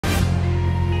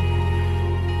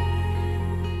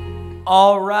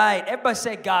All right. Everybody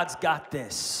say, God's got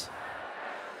this.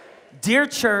 Dear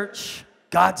church,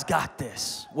 God's got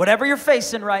this. Whatever you're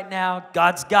facing right now,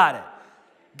 God's got it.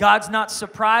 God's not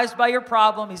surprised by your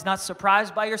problem. He's not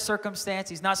surprised by your circumstance.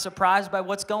 He's not surprised by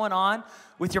what's going on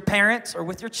with your parents or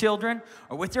with your children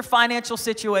or with your financial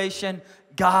situation.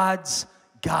 God's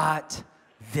got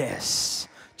this.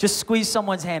 Just squeeze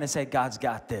someone's hand and say, God's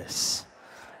got this.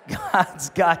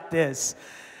 God's got this.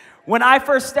 When I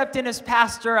first stepped in as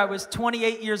pastor, I was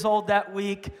 28 years old that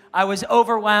week. I was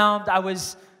overwhelmed. I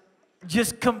was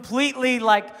just completely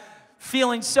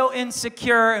feeling so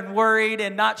insecure and worried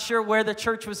and not sure where the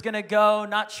church was going to go,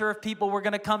 not sure if people were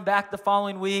going to come back the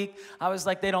following week. I was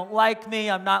like, they don't like me.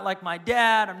 I'm not like my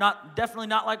dad. I'm definitely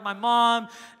not like my mom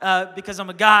because I'm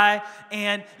a guy.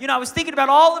 And, I was thinking about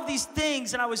all of these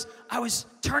things, and I was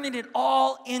turning it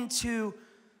all into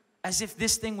as if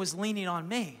this thing was leaning on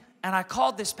me. And I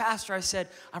called this pastor. I said,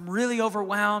 I'm really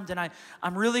overwhelmed, and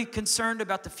I'm really concerned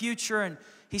about the future. And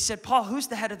he said, Paul, who's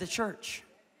the head of the church?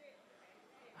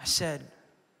 I said,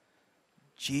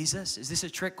 Jesus? Is this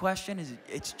a trick question?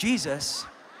 It's Jesus.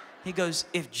 He goes,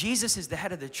 if Jesus is the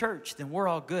head of the church, then we're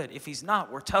all good. If he's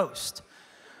not, we're toast.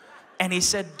 And he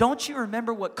said, don't you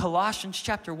remember what Colossians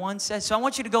chapter 1 says? So I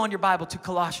want you to go in your Bible to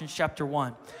Colossians chapter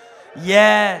 1.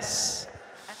 Yes.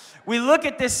 We look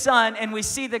at this sun and we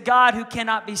see the God who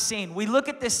cannot be seen. We look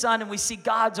at this sun and we see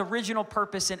God's original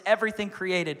purpose in everything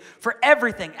created. For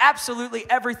everything, absolutely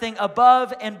everything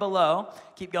above and below.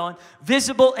 Keep going.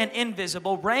 Visible and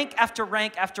invisible, rank after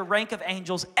rank after rank of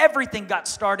angels. Everything got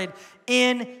started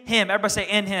in him. Everybody say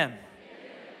in him.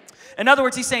 In other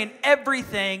words, he's saying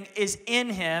everything is in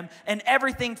him and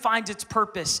everything finds its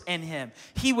purpose in him.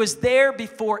 He was there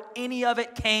before any of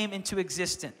it came into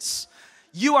existence.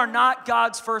 You are not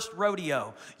God's first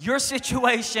rodeo. Your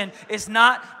situation is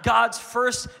not God's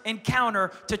first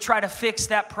encounter to try to fix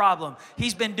that problem.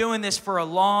 He's been doing this for a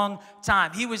long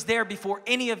time. He was there before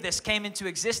any of this came into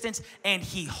existence, and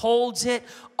he holds it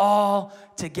all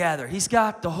together. He's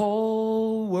got the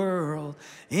whole world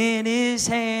in his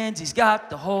hands. He's got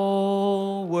the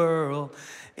whole world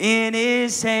in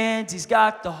his hands. He's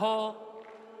got the whole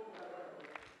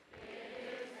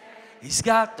He's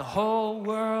got the whole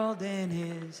world in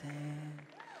his hand.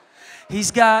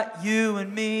 He's got you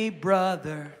and me,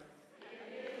 brother.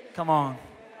 Come on.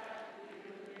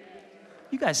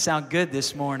 You guys sound good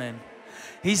this morning.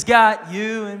 He's got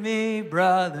you and me,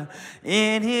 brother,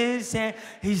 in his hand.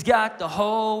 He's got the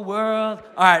whole world.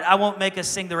 All right, I won't make us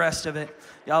sing the rest of it.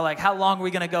 Y'all like, how long are we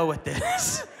going to go with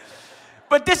this?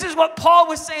 But this is what Paul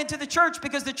was saying to the church,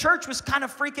 because the church was kind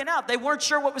of freaking out. They weren't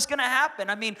sure what was going to happen.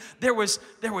 I mean, there was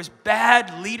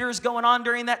bad leaders going on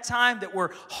during that time that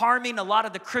were harming a lot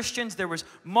of the Christians. There was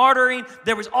martyring.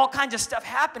 There was all kinds of stuff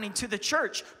happening to the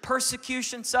church.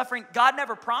 Persecution, suffering. God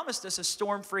never promised us a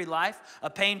storm-free life, a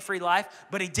pain-free life,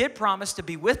 but he did promise to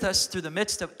be with us through the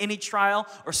midst of any trial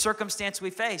or circumstance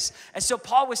we face. And so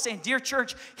Paul was saying, dear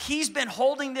church, he's been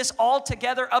holding this all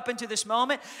together up into this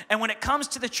moment. And when it comes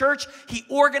to the church, he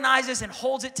organizes and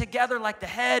holds it together like the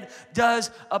head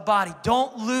does a body.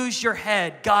 Don't lose your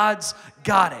head. God's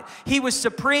got it. He was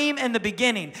supreme in the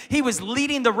beginning. He was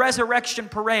leading the resurrection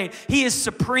parade. He is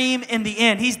supreme in the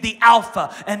end. He's the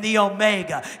Alpha and the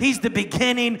Omega. He's the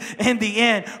beginning and the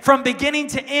end. From beginning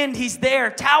to end, he's there,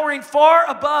 towering far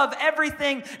above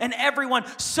everything and everyone.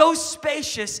 So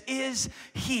spacious is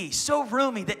he, so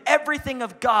roomy that everything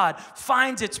of God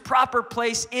finds its proper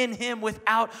place in him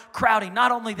without crowding.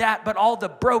 Not only that, but all the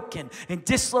broken and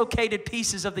dislocated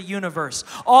pieces of the universe,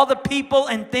 all the people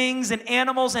and things and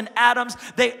animals and atoms,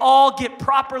 they all get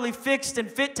properly fixed and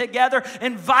fit together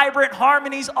in vibrant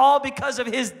harmonies, all because of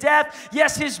his death.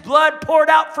 Yes, his blood poured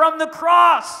out from the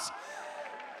cross.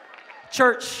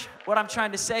 Church, what I'm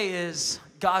trying to say is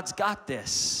God's got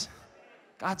this.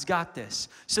 God's got this.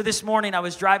 So this morning I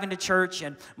was driving to church,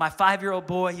 and my 5-year-old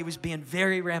boy, he was being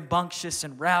very rambunctious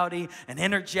and rowdy and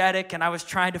energetic, and I was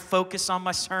trying to focus on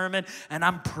my sermon, and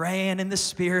I'm praying in the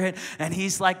Spirit, and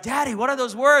he's like, Daddy, what are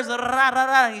those words?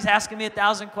 And he's asking me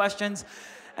 1,000 questions,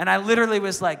 and I literally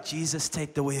was like, Jesus,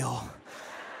 take the wheel.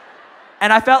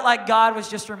 And I felt like God was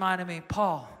just reminding me,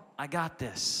 Paul, I got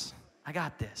this. I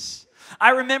got this.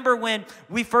 I remember when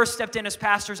we first stepped in as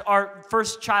pastors, our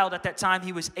first child at that time,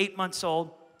 he was 8 months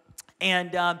old.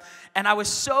 And I was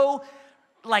so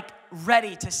like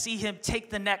ready to see him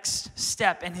take the next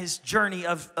step in his journey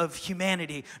of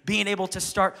humanity, being able to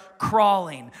start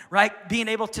crawling, right? Being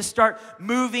able to start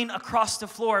moving across the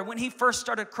floor. When he first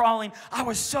started crawling, I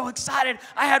was so excited.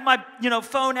 I had my,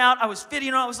 phone out. I was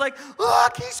videoing. I was like,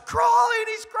 look, he's crawling,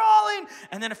 he's crawling.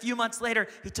 And then a few months later,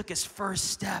 he took his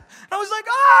first step. And I was like,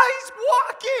 he's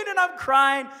walking, and I'm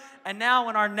crying. And now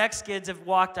when our next kids have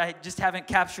walked, I just haven't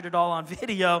captured it all on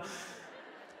video.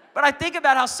 But I think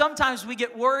about how sometimes we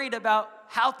get worried about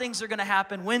how things are going to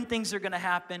happen, when things are going to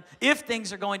happen, if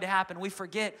things are going to happen. We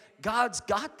forget God's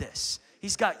got this.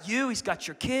 He's got you. He's got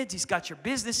your kids. He's got your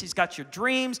business. He's got your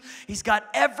dreams. He's got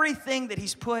everything that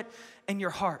he's put in your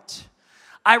heart.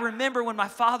 I remember when my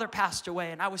father passed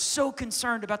away, and I was so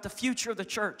concerned about the future of the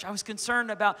church. I was concerned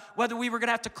about whether we were going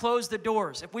to have to close the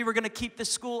doors, if we were going to keep the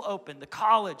school open, the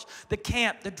college, the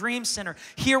camp, the Dream Center.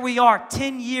 Here we are,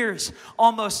 10 years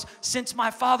almost since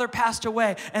my father passed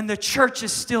away, and the church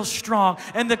is still strong,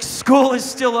 and the school is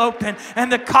still open,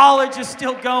 and the college is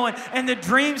still going, and the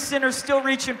Dream Center is still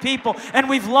reaching people, and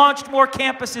we've launched more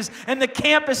campuses, and the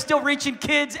camp is still reaching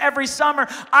kids every summer.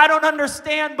 I don't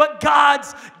understand, but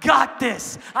God's got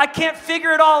this. I can't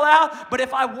figure it all out, but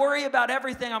if I worry about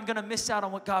everything, I'm going to miss out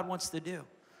on what God wants to do.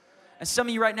 And some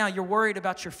of you right now, you're worried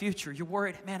about your future. You're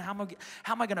worried, man, how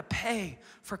am I going to pay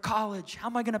for college? How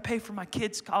am I going to pay for my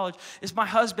kids' college? Is my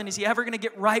husband, is he ever going to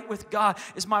get right with God?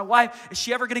 Is my wife, is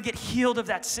she ever going to get healed of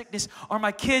that sickness? Are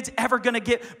my kids ever going to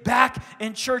get back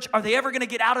in church? Are they ever going to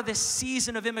get out of this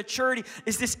season of immaturity?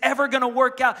 Is this ever going to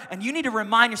work out? And you need to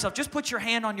remind yourself, just put your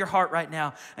hand on your heart right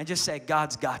now and just say,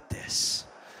 God's got this.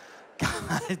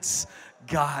 God's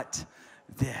got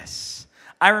this.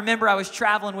 I remember I was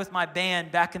traveling with my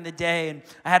band back in the day, and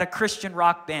I had a Christian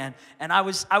rock band, and I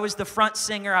was the front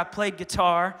singer. I played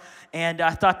guitar, and I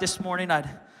thought this morning I'd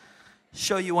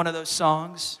show you one of those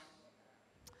songs.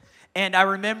 And I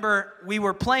remember we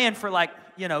were playing for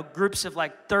groups of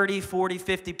 30, 40,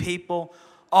 50 people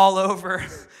all over.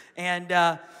 And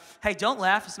hey, don't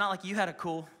laugh. It's not like you had a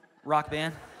cool rock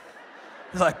band.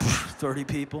 You're like, 30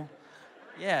 people.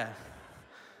 Yeah.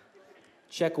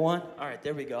 Check one. All right,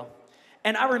 there we go.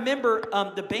 And I remember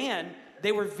the band,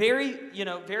 they were very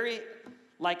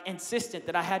insistent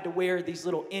that I had to wear these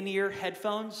little in-ear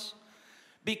headphones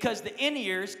because the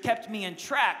in-ears kept me in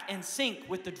track, in sync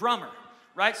with the drummer,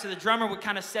 right? So the drummer would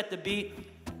kind of set the beat,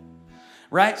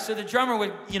 right? So the drummer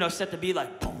would, set the beat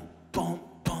like boom, boom,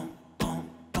 boom, boom,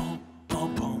 boom,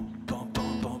 boom, boom, boom, boom,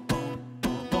 boom, boom,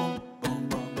 boom, boom,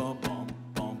 boom,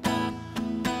 boom,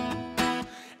 boom.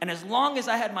 And as long as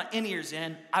I had my in-ears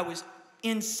in, I was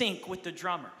in sync with the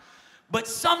drummer. But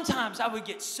sometimes I would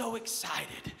get so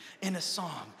excited in a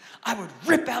song, I would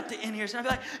rip out the in-ears and I'd be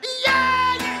like,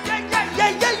 yeah, yeah, yeah, yeah,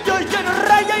 yeah, yeah,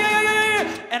 yeah, yeah, yeah,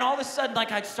 yeah. And all of a sudden,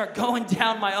 I'd start going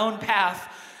down my own path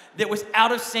that was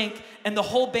out of sync, and the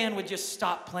whole band would just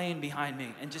stop playing behind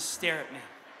me and just stare at me.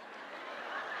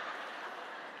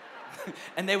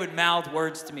 And they would mouth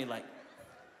words to me like,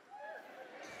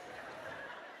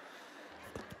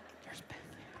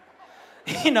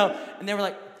 and they were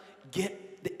like,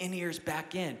 get the in-ears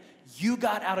back in. You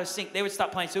got out of sync. They would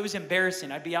stop playing, so it was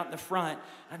embarrassing. I'd be out in the front,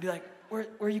 and I'd be like, where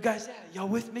are you guys at? Y'all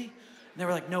with me? And they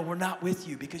were like, no, we're not with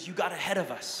you because you got ahead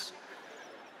of us.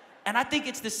 And I think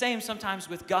it's the same sometimes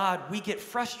with God. We get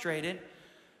frustrated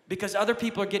because other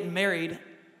people are getting married,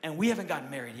 and we haven't gotten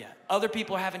married yet. Other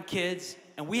people are having kids,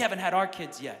 and we haven't had our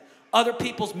kids yet. Other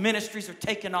people's ministries are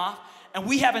taking off, and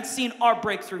we haven't seen our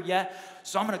breakthrough yet.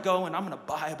 So I'm going to go and I'm going to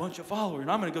buy a bunch of followers,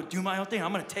 and I'm going to go do my own thing.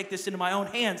 I'm going to take this into my own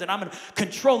hands, and I'm going to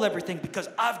control everything because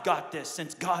I've got this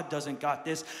since God doesn't got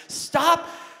this. Stop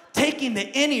taking the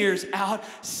in-ears out.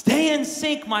 Stay in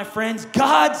sync, my friends.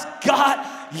 God's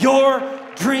got your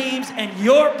dreams and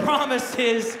your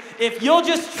promises. If you'll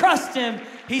just trust him,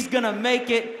 he's going to make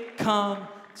it come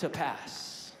to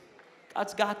pass.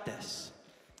 God's got this.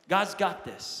 God's got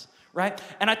this, right?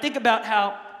 And I think about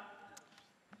how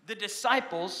the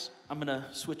disciples, I'm going to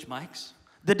switch mics.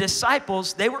 The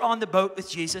disciples, they were on the boat with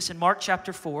Jesus in Mark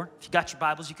chapter 4. If you got your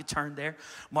Bibles, you could turn there.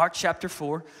 Mark chapter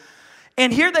 4.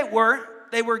 And here they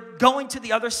were going to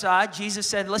the other side. Jesus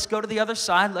said, let's go to the other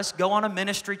side. Let's go on a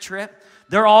ministry trip.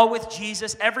 They're all with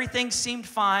Jesus. Everything seemed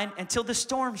fine until the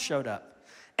storm showed up.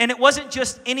 And it wasn't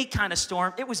just any kind of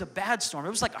storm. It was a bad storm. It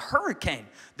was like a hurricane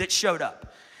that showed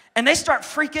up. And they start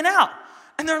freaking out.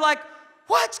 And they're like,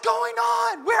 what's going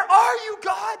on? Where are you,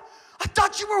 God? I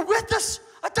thought you were with us.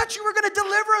 I thought you were going to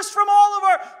deliver us from all of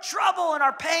our trouble and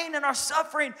our pain and our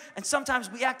suffering. And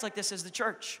sometimes we act like this as the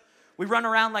church. We run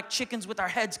around like chickens with our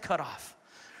heads cut off,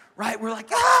 right? We're like,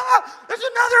 there's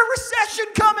another recession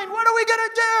coming. What are we going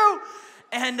to do?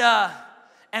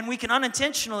 And we can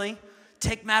unintentionally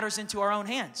take matters into our own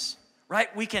hands,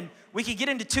 right? We can get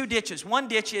into two ditches. One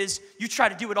ditch is you try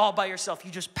to do it all by yourself.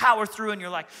 You just power through and you're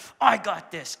like, I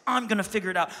got this. I'm going to figure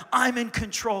it out. I'm in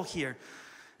control here.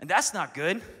 And that's not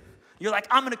good. You're like,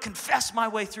 I'm going to confess my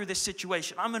way through this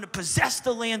situation. I'm going to possess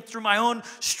the land through my own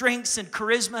strengths and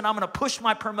charisma, and I'm going to push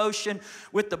my promotion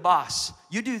with the boss.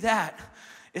 You do that,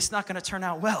 it's not going to turn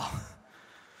out well.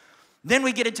 Then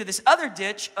we get into this other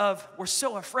ditch of we're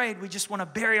so afraid we just want to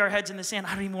bury our heads in the sand.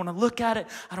 I don't even want to look at it.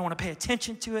 I don't want to pay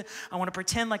attention to it. I want to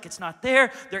pretend like it's not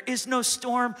there. There is no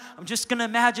storm. I'm just going to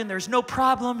imagine there's no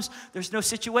problems. There's no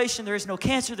situation. There is no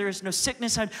cancer. There is no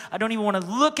sickness. I don't even want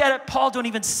to look at it. Paul, don't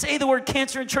even say the word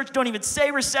cancer in church. Don't even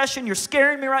say recession. You're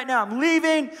scaring me right now. I'm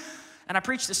leaving. And I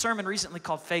preached a sermon recently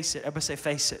called Face It. Everybody say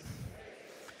face it.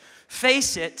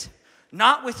 Face it,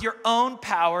 not with your own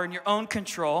power and your own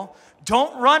control.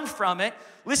 Don't run from it.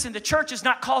 Listen, the church is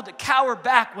not called to cower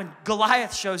back when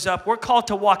Goliath shows up. We're called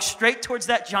to walk straight towards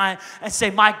that giant and say,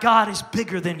 my God is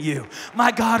bigger than you.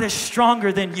 My God is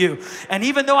stronger than you. And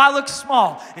even though I look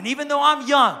small, and even though I'm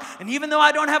young, and even though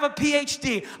I don't have a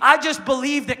PhD, I just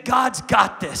believe that God's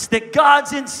got this, that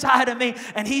God's inside of me,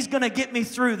 and He's going to get me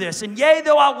through this. And yea,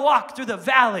 though I walk through the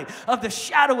valley of the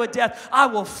shadow of death, I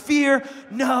will fear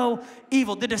no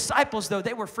evil. The disciples, though,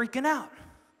 they were freaking out.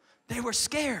 They were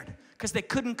scared because they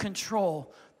couldn't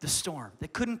control the storm. They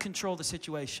couldn't control the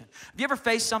situation. Have you ever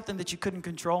faced something that you couldn't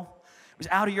control? It was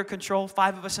out of your control,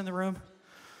 5 of us in the room.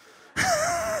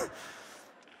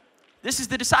 This is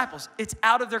the disciples. It's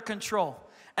out of their control.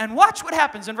 And watch what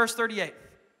happens in verse 38.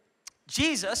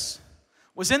 Jesus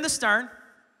was in the stern,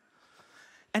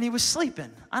 and He was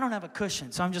sleeping. I don't have a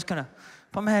cushion, so I'm just going to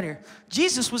put my head here.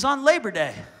 Jesus was on Labor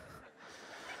Day.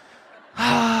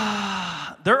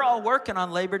 They're all working on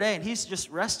Labor Day, and He's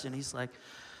just resting. He's like,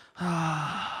 and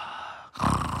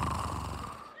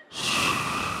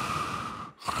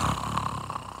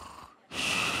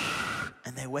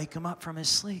they wake Him up from His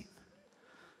sleep.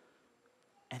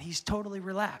 And He's totally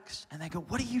relaxed. And they go,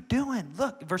 what are you doing?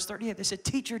 Look, verse 38, they said,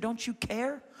 teacher, don't you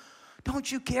care?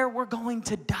 Don't you care? We're going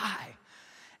to die.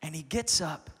 And He gets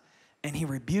up, and He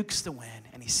rebukes the wind,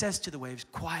 and He says to the waves,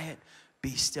 quiet,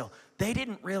 be still. They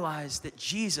didn't realize that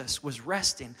Jesus was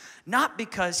resting, not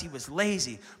because He was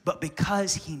lazy, but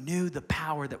because He knew the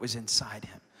power that was inside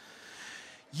Him.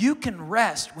 You can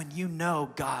rest when you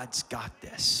know God's got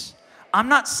this. I'm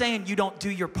not saying you don't do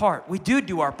your part. We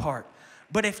do our part.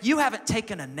 But if you haven't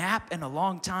taken a nap in a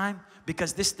long time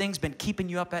because this thing's been keeping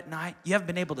you up at night, you haven't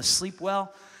been able to sleep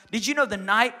well. Did you know the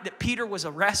night that Peter was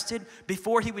arrested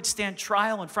before he would stand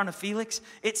trial in front of Felix,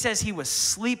 it says he was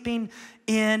sleeping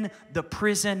in the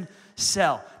prison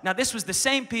cell. Now, this was the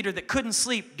same Peter that couldn't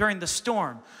sleep during the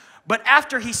storm. But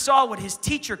after he saw what his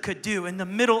teacher could do in the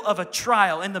middle of a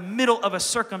trial, in the middle of a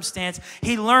circumstance,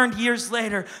 he learned years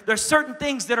later, there's certain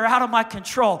things that are out of my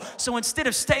control. So instead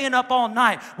of staying up all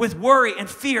night with worry and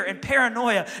fear and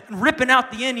paranoia and ripping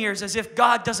out the in-ears as if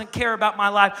God doesn't care about my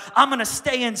life, I'm going to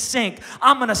stay in sync.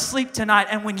 I'm going to sleep tonight.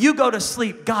 And when you go to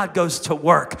sleep, God goes to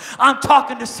work. I'm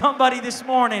talking to somebody this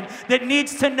morning that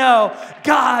needs to know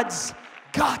God's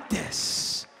got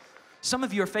this. Some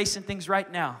of you are facing things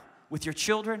right now with your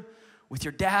children, with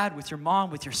your dad, with your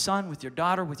mom, with your son, with your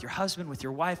daughter, with your husband, with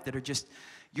your wife that are just,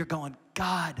 you're going,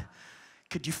 God,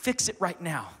 could you fix it right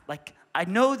now? Like, I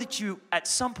know that you at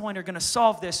some point are going to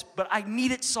solve this, but I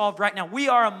need it solved right now. We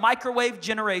are a microwave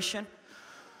generation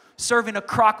serving a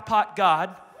crock pot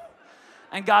God.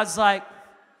 And God's like,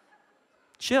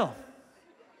 chill.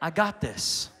 I got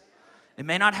this. It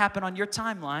may not happen on your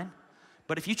timeline,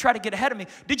 but if you try to get ahead of me.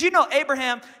 Did you know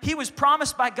Abraham, he was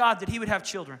promised by God that he would have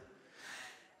children.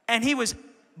 And he was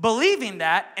believing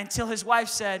that until his wife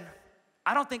said,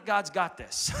 I don't think God's got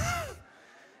this.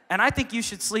 And I think you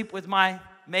should sleep with my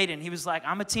maiden. He was like,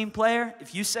 I'm a team player,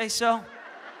 if you say so.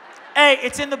 Hey,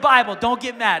 it's in the Bible. Don't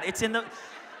get mad.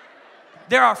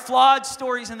 There are flawed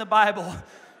stories in the Bible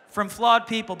from flawed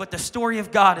people, but the story of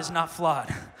God is not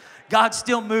flawed. God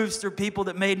still moves through people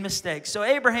that made mistakes. So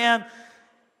Abraham,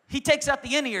 he takes out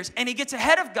the in-ears and he gets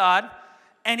ahead of God.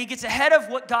 And he gets ahead of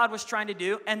what God was trying to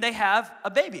do, and they have a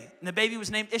baby. And the baby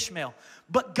was named Ishmael.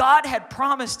 But God had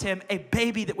promised him a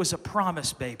baby that was a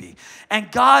promise baby.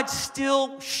 And God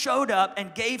still showed up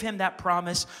and gave him that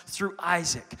promise through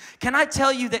Isaac. Can I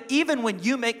tell you that even when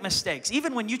you make mistakes,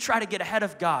 even when you try to get ahead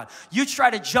of God, you try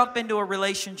to jump into a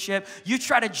relationship, you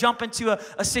try to jump into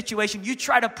a situation, you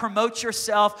try to promote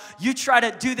yourself, you try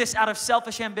to do this out of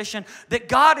selfish ambition, that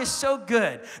God is so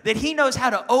good that He knows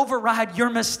how to override your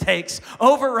mistakes,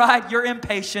 override your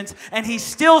impatience, and He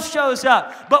still shows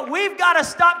up. But we've got to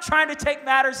stop trying to take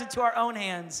matters into our own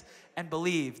hands and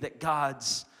believe that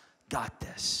God's got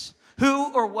this.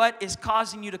 Who or what is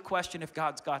causing you to question if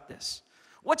God's got this?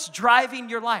 What's driving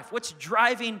your life? What's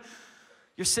driving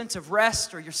your sense of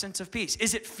rest or your sense of peace?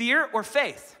 Is it fear or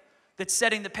faith that's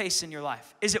setting the pace in your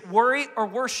life? Is it worry or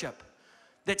worship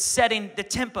that's setting the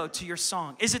tempo to your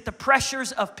song? Is it the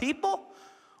pressures of people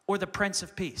or the Prince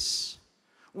of Peace?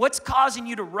 What's causing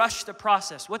you to rush the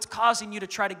process? What's causing you to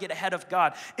try to get ahead of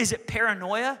God? Is it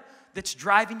paranoia that's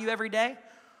driving you every day?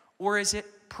 Or is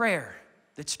it prayer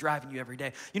that's driving you every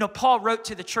day? You know, Paul wrote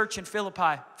to the church in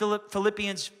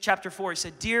Philippians chapter 4. He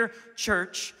said, "Dear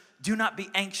church, do not be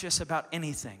anxious about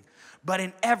anything, but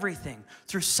in everything,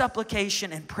 through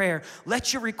supplication and prayer,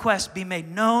 let your requests be made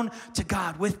known to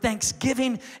God with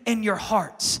thanksgiving in your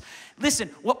hearts." Listen,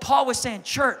 what Paul was saying,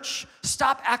 church,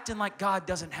 stop acting like God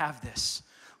doesn't have this.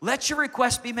 Let your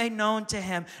requests be made known to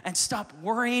him and stop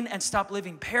worrying and stop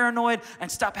living paranoid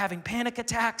and stop having panic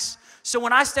attacks. So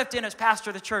when I stepped in as pastor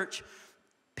of the church,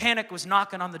 panic was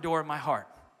knocking on the door of my heart.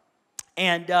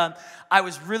 And I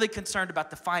was really concerned about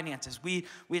the finances. We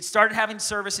had started having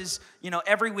services, you know,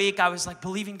 every week. I was like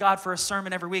believing God for a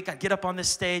sermon every week. I'd get up on this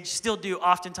stage, still do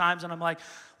oftentimes, and I'm like,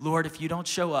 Lord, if you don't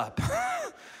show up,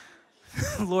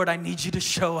 Lord, I need you to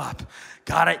show up.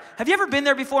 God, have you ever been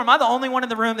there before? Am I the only one in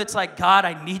the room that's like, God,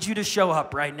 I need you to show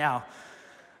up right now.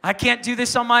 I can't do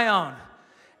this on my own.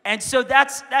 And so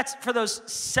that's for those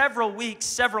several weeks,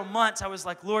 several months, I was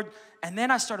like, Lord. And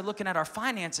then I started looking at our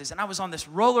finances, and I was on this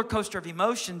roller coaster of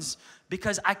emotions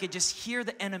because I could just hear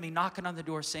the enemy knocking on the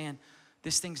door saying,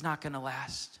 this thing's not going to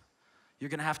last. You're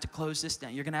going to have to close this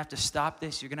down. You're going to have to stop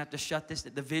this. You're going to have to shut this.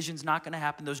 The vision's not going to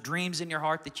happen. Those dreams in your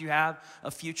heart that you have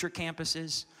of future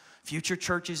campuses, future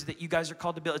churches that you guys are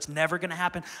called to build, it's never going to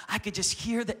happen. I could just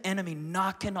hear the enemy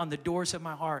knocking on the doors of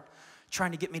my heart,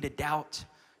 trying to get me to doubt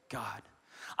God.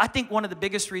 I think one of the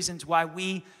biggest reasons why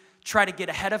we try to get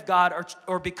ahead of God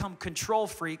or become control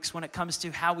freaks when it comes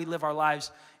to how we live our lives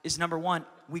is, number one,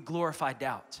 we glorify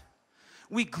doubt.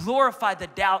 We glorify the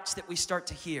doubts that we start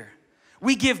to hear.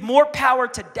 We give more power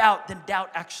to doubt than doubt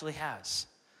actually has.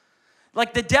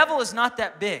 Like, the devil is not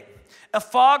that big. A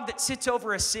fog that sits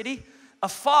over a city, a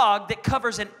fog that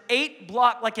covers an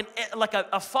 8-block,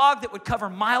 a fog that would cover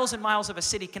miles and miles of a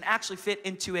city can actually fit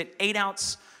into an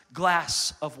 8-ounce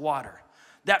glass of water.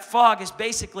 That fog is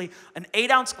basically an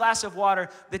 8-ounce glass of water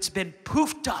that's been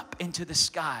poofed up into the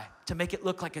sky to make it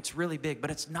look like it's really big, but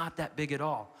it's not that big at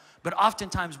all. But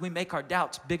oftentimes we make our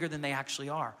doubts bigger than they actually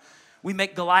are. We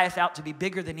make Goliath out to be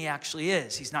bigger than he actually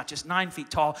is. He's not just 9 feet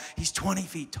tall, he's 20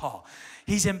 feet tall.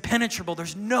 He's impenetrable.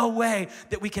 There's no way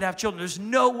that we could have children. There's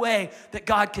no way that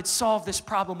God could solve this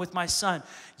problem with my son.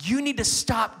 You need to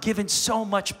stop giving so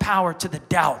much power to the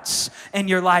doubts in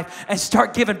your life and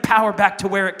start giving power back to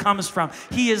where it comes from.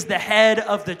 He is the head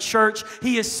of the church.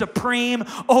 He is supreme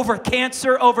over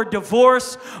cancer, over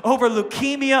divorce, over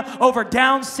leukemia, over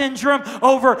Down syndrome,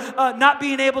 over not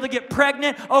being able to get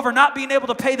pregnant, over not being able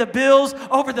to pay the bills,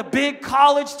 over the big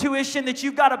college tuition that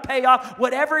you've got to pay off.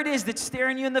 Whatever it is that's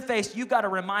staring you in the face, you've got to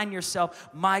remind yourself,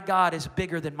 my God is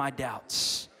bigger than my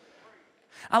doubts.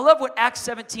 I love what Acts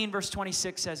 17 verse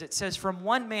 26 says. It says, from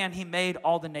one man he made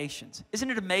all the nations.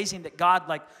 Isn't it amazing that God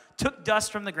took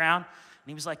dust from the ground and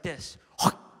he was like this,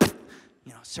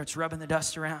 starts rubbing the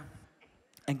dust around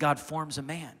and God forms a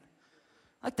man.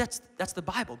 That's the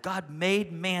Bible. God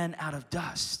made man out of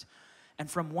dust. And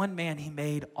from one man he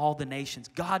made all the nations.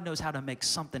 God knows how to make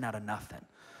something out of nothing.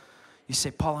 You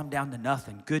say, Paul, I'm down to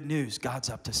nothing. Good news, God's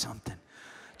up to something.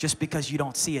 Just because you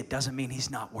don't see it doesn't mean he's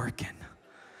not working.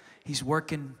 He's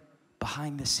working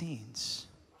behind the scenes.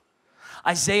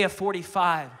 Isaiah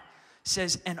 45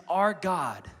 says, and our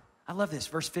God, I love this,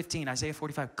 verse 15, Isaiah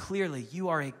 45, clearly you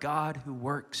are a God who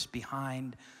works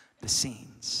behind the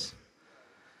scenes.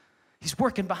 He's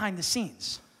working behind the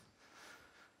scenes.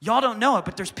 Y'all don't know it,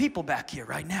 but there's people back here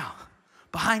right now,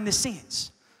 behind the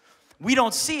scenes. We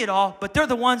don't see it all, but they're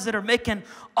the ones that are making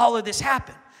all of this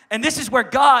happen. And this is where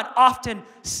God often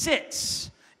sits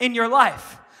in your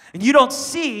life. And you don't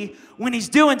see when he's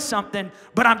doing something,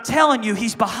 but I'm telling you,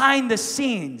 he's behind the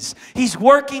scenes. He's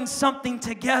working something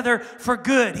together for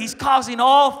good. He's causing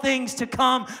all things to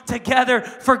come together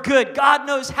for good. God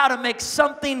knows how to make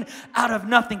something out of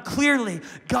nothing. Clearly,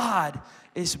 God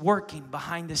is working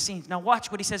behind the scenes. Now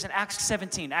watch what he says in Acts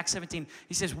 17. Acts 17,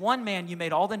 he says, one man you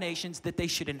made all the nations that they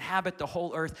should inhabit the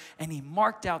whole earth, and he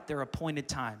marked out their appointed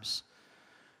times.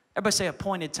 Everybody say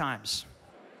appointed times.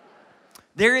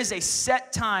 There is a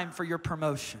set time for your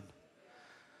promotion.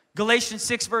 Galatians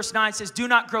 6 verse 9 says, do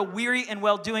not grow weary in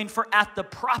well-doing, for at the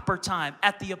proper time,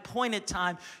 at the appointed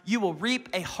time, you will reap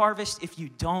a harvest if you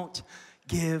don't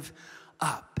give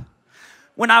up.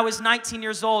 When I was 19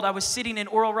 years old, I was sitting in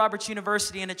Oral Roberts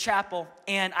University in a chapel,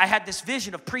 and I had this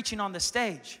vision of preaching on the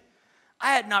stage.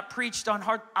 I had not preached on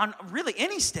really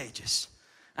any stages.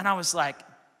 And I was like,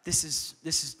 this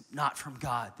is not from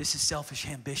God. This is selfish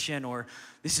ambition, or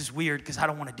this is weird because I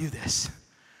don't want to do this.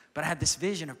 But I had this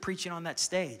vision of preaching on that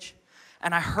stage.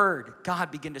 And I heard God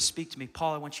begin to speak to me,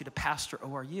 Paul, I want you to pastor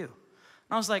ORU. And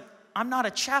I was like, I'm not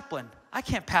a chaplain. I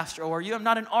can't pastor ORU. I'm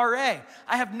not an RA.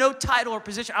 I have no title or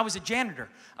position. I was a janitor.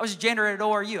 I was a janitor at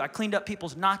ORU. I cleaned up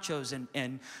people's nachos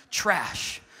and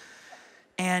trash.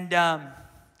 And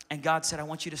God said, I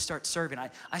want you to start serving.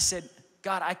 I said,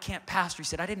 God, I can't pastor. He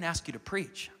said, I didn't ask you to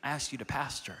preach. I asked you to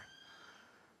pastor.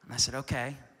 And I said,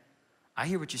 okay, I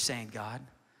hear what you're saying, God.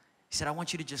 He said, I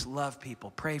want you to just love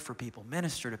people, pray for people,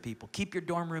 minister to people, keep your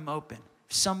dorm room open.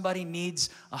 If somebody needs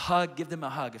a hug, give them a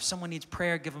hug. If someone needs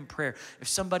prayer, give them prayer. If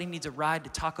somebody needs a ride to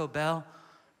Taco Bell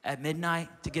at midnight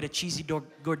to get a cheesy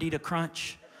gordita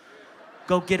crunch,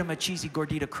 go get them a cheesy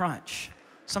gordita crunch.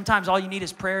 Sometimes all you need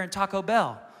is prayer and Taco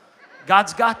Bell.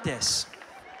 God's got this.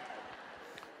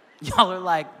 Y'all are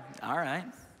like, all right.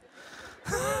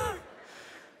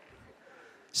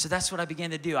 So that's what I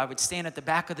began to do. I would stand at the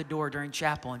back of the door during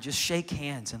chapel and just shake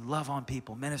hands and love on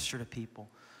people, minister to people.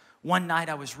 One night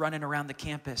I was running around the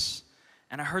campus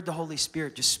and I heard the Holy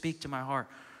Spirit just speak to my heart.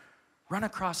 Run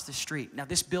across the street. Now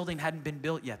this building hadn't been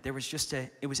built yet. It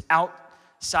was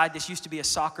outside. This used to be a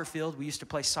soccer field. We used to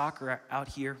play soccer out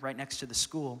here right next to the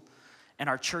school. And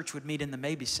our church would meet in the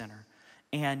Mabee Center.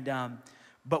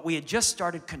 But we had just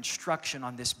started construction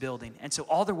on this building. And so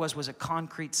all there was a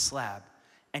concrete slab.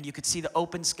 And you could see the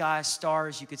open sky,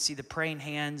 stars. You could see the praying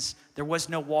hands. There was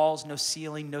no walls, no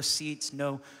ceiling, no seats,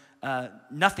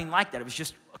 nothing like that. It was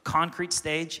just a concrete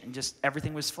stage and just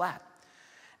everything was flat.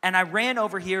 And I ran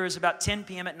over here. It was about 10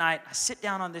 p.m. at night. I sit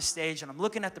down on this stage and I'm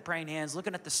looking at the praying hands,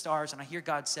 looking at the stars, and I hear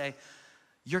God say,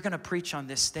 you're going to preach on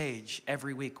this stage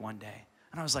every week one day.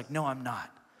 And I was like, no, I'm not.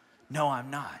 No, I'm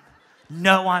not.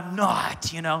 No, I'm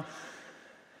not, you know.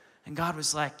 And God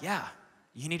was like, yeah,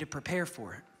 you need to prepare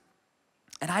for it.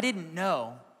 And I didn't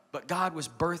know, but God was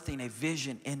birthing a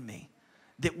vision in me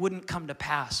that wouldn't come to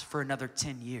pass for another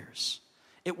 10 years.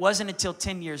 It wasn't until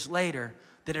 10 years later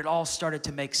that it all started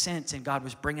to make sense and God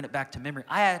was bringing it back to memory.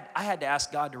 I had to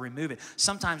ask God to remove it.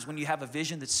 Sometimes when you have a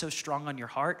vision that's so strong on your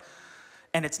heart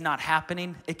and it's not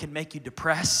happening, it can make you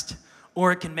depressed,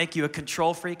 or it can make you a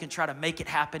control freak and try to make it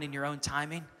happen in your own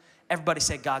timing. Everybody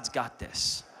say, God's got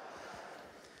this.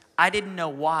 I didn't know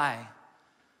why,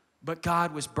 but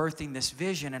God was birthing this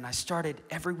vision, and I started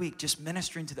every week just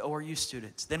ministering to the ORU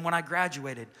students. Then when I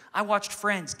graduated, I watched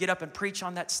friends get up and preach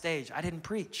on that stage. I didn't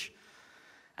preach.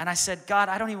 And I said, God,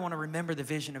 I don't even want to remember the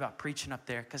vision about preaching up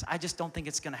there because I just don't think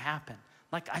it's going to happen.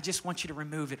 Like, I just want you to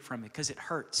remove it from me because it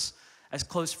hurts. As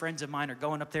close friends of mine are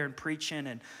going up there and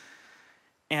preaching,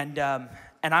 and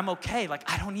I'm okay. Like,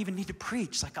 I don't even need to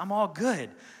preach. Like, I'm all good.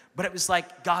 But it was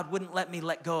like God wouldn't let me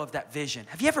let go of that vision.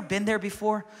 Have you ever been there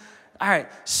before? All right,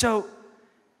 so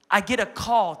I get a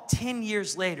call 10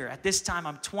 years later. At this time,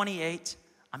 I'm 28.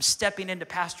 I'm stepping in to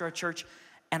pastor our church,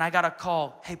 and I got a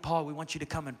call, hey, Paul, we want you to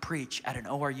come and preach at an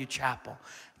ORU chapel.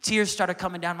 Tears started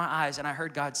coming down my eyes, and I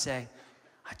heard God say,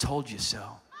 I told you so.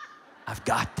 I've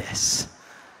got this.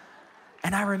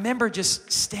 And I remember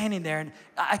just standing there, and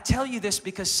I tell you this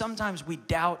because sometimes we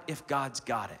doubt if God's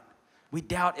got it. We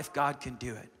doubt if God can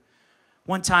do it.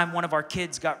 One time, one of our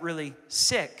kids got really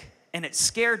sick, and it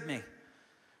scared me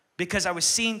because I was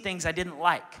seeing things I didn't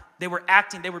like. They were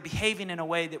behaving in a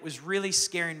way that was really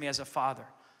scaring me as a father.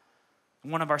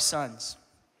 One of our sons.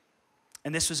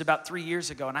 And this was about 3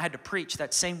 years ago, and I had to preach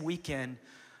that same weekend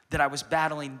that I was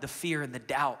battling the fear and the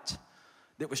doubt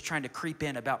that was trying to creep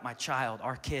in about my child,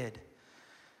 our kid.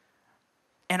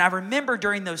 And I remember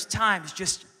during those times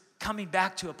just coming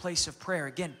back to a place of prayer.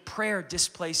 Again, prayer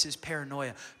displaces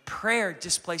paranoia. Prayer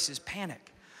displaces panic.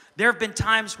 There have been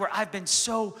times where I've been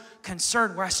so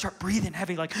concerned where I start breathing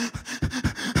heavy, like,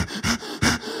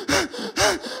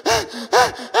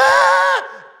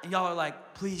 and y'all are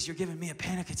like, please, you're giving me a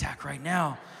panic attack right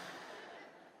now.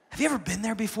 Have you ever been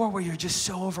there before where you're just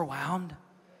so overwhelmed?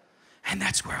 And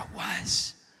that's where it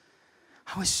was.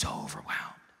 I was so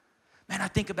overwhelmed. Man, I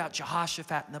think about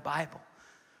Jehoshaphat in the Bible.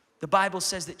 The Bible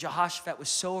says that Jehoshaphat was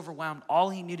so overwhelmed, all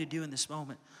he knew to do in this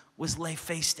moment was lay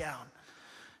face down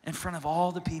in front of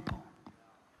all the people.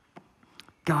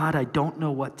 God, I don't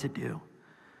know what to do,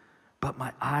 but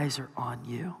my eyes are on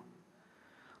you.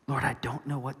 Lord, I don't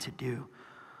know what to do,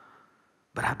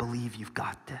 but I believe you've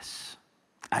got this.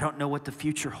 I don't know what the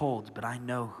future holds, but I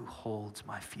know who holds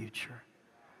my future.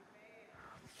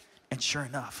 And sure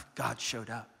enough, God showed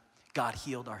up. God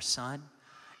healed our son.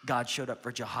 God showed up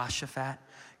for Jehoshaphat.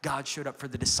 God showed up for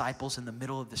the disciples in the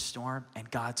middle of the storm, and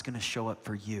God's gonna show up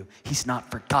for you. He's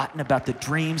not forgotten about the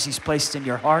dreams He's placed in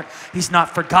your heart. He's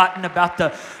not forgotten about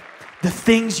the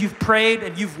things you've prayed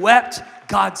and you've wept.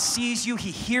 God sees you,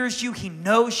 He hears you, He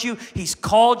knows you, He's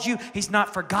called you, He's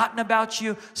not forgotten about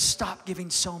you. Stop giving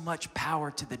so much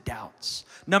power to the doubts.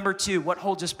 Number 2, what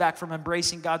holds us back from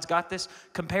embracing God's got this?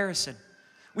 Comparison.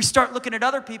 We start looking at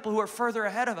other people who are further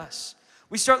ahead of us.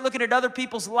 We start looking at other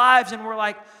people's lives and we're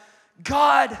like,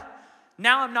 God,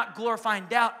 now I'm not glorifying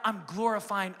doubt, I'm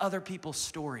glorifying other people's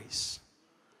stories.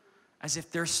 As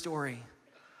if their story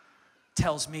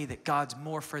tells me that God's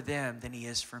more for them than He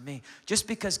is for me. Just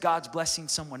because God's blessing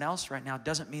someone else right now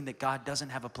doesn't mean that God doesn't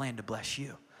have a plan to bless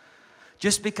you.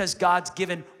 Just because God's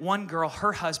given one girl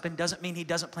her husband doesn't mean He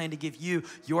doesn't plan to give you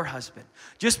your husband.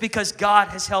 Just because God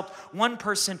has helped one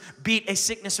person beat a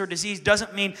sickness or disease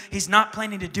doesn't mean He's not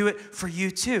planning to do it for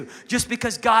you too. Just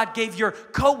because God gave your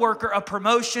coworker a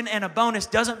promotion and a bonus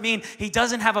doesn't mean He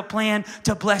doesn't have a plan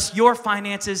to bless your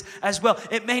finances as well.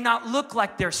 It may not look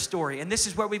like their story, and this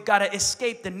is where we've got to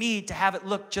escape the need to have it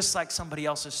look just like somebody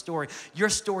else's story. Your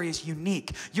story is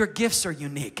unique. Your gifts are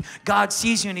unique. God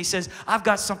sees you and He says, I've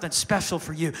got something special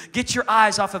for you. Get your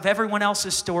eyes off of everyone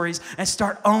else's stories and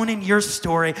start owning your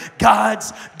story.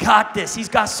 God's got this. He's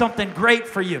got something great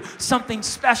for you, something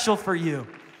special for you.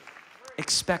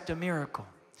 Expect a miracle.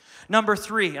 Number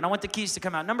 3, and I want the keys to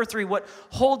come out. Number 3, what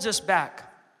holds us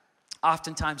back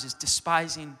oftentimes is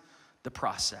despising the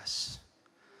process.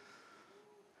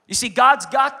 You see, God's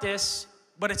got this,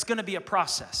 but it's going to be a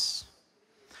process.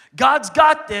 God's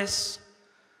got this,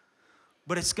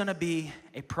 but it's going to be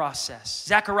a process.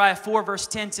 Zechariah 4 verse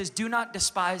 10 says, do not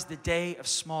despise the day of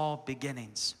small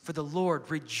beginnings, for the Lord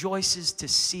rejoices to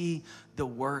see the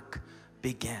work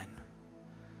begin.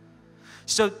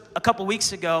 So a couple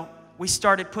weeks ago, we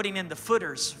started putting in the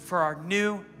footers for our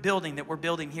new building that we're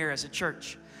building here as a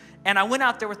church. And I went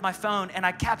out there with my phone and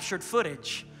I captured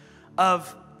footage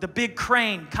of the big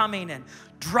crane coming and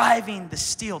driving the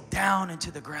steel down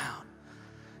into the ground.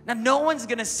 Now, no one's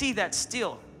going to see that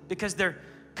steel, because they're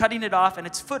cutting it off and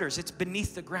it's footers, it's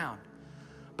beneath the ground.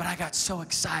 But I got so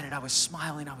excited, I was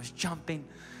smiling, I was jumping,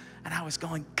 and I was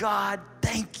going, God,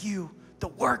 thank you, the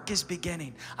work is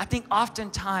beginning. I think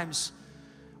oftentimes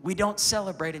we don't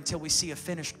celebrate until we see a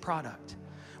finished product.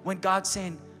 When God's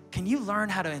saying, can you learn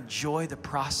how to enjoy the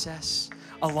process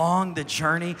along the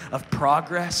journey of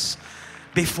progress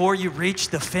before you reach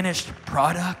the finished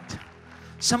product?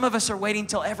 Some of us are waiting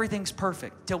till everything's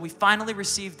perfect, till we finally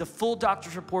receive the full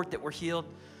doctor's report that we're healed,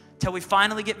 till we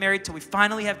finally get married, till we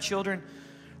finally have children.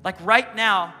 Like right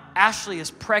now, Ashley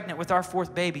is pregnant with our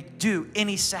 4th baby, due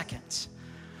any second.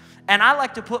 And I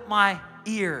like to put my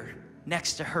ear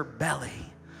next to her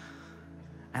belly,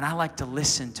 and I like to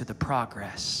listen to the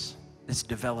progress that's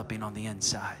developing on the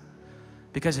inside,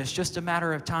 because it's just a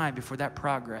matter of time before that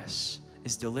progress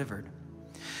is delivered.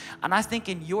 And I think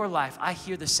in your life, I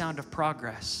hear the sound of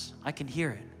progress. I can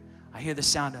hear it. I hear the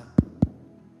sound of,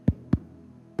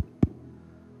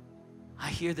 I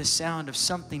hear the sound of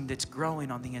something that's growing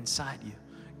on the inside you.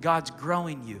 God's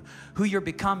growing you. Who you're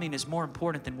becoming is more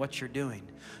important than what you're doing.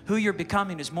 Who you're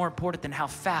becoming is more important than how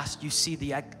fast you see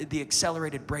the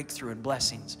accelerated breakthrough and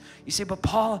blessings. You say, but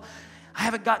Paul, I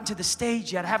haven't gotten to the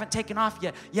stage yet. I haven't taken off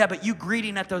yet. Yeah, but you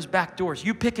greeting at those back doors.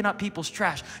 You picking up people's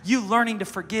trash. You learning to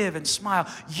forgive and smile.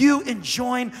 You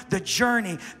enjoying the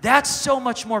journey. That's so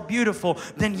much more beautiful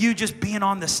than you just being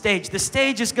on the stage. The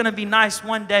stage is going to be nice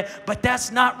one day, but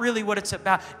that's not really what it's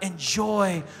about.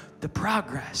 Enjoy the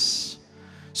progress.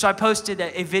 So I posted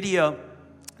a video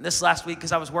this last week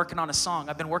because I was working on a song.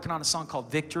 I've been working on a song called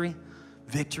Victory.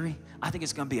 Victory. I think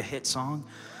it's going to be a hit song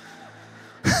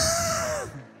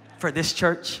for this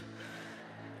church.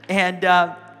 And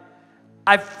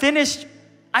I finished,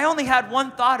 I only had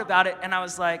one thought about it, and I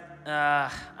was like,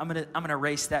 I'm gonna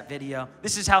erase that video.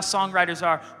 This is how songwriters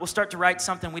are. We'll start to write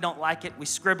something, we don't like it, we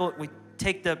scribble it, we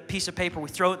take the piece of paper, we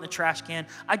throw it in the trash can.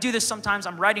 I do this sometimes.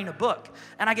 I'm writing a book,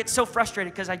 and I get so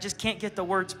frustrated because I just can't get the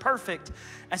words perfect,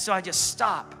 and so I just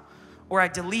stop, or I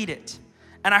delete it.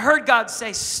 And I heard God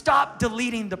say, stop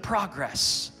deleting the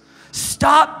progress.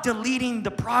 Stop deleting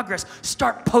the progress.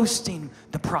 Start posting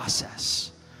the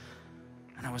process.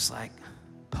 And I was like,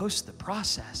 post the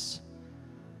process?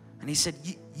 And he said,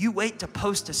 you wait to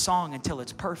post a song until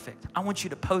it's perfect. I want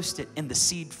you to post it in the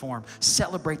seed form.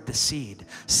 Celebrate the seed.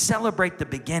 Celebrate the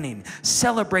beginning.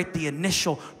 Celebrate the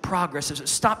initial progress.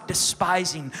 Stop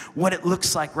despising what it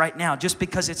looks like right now. Just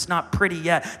because it's not pretty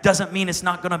yet doesn't mean it's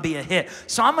not going to be a hit.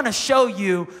 So I'm going to show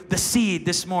you the seed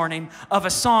this morning of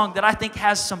a song that I think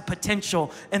has some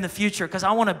potential in the future, because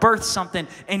I want to birth something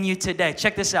in you today.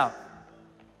 Check this out.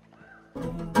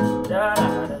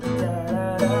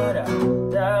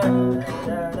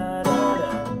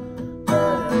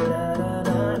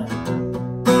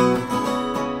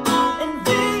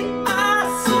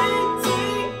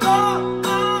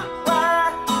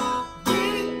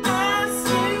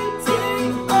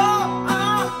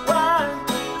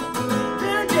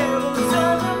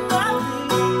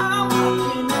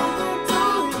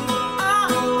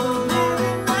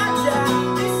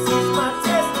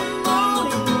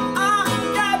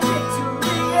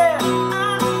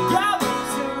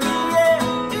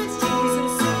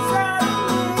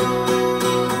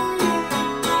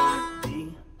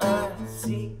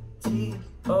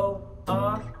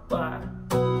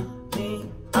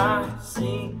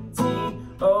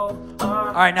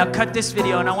 All right, now cut this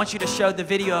video, and I want you to show the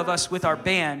video of us with our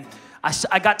band.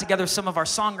 I got together with some of our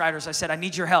songwriters. I said, I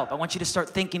need your help. I want you to start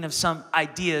thinking of some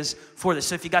ideas for this.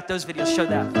 So if you got those videos, show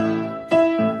that.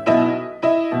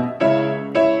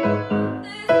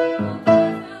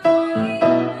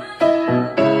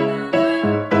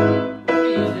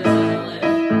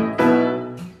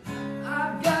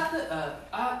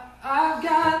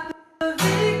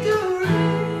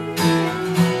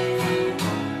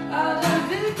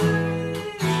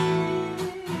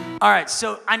 All right,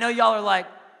 so I know y'all are like,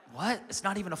 what? It's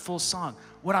not even a full song.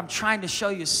 What I'm trying to show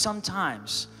you is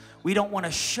sometimes we don't want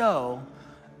to show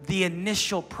the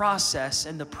initial process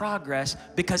and the progress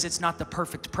because it's not the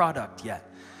perfect product yet.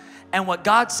 And what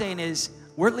God's saying is,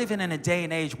 we're living in a day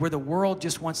and age where the world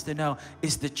just wants to know,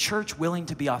 is the church willing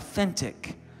to be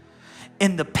authentic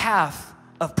in the path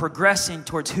of progressing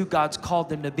towards who God's called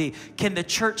them to be? Can the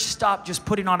church stop just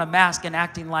putting on a mask and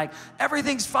acting like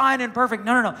everything's fine and perfect?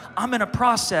 No. I'm in a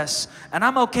process, and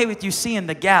I'm okay with you seeing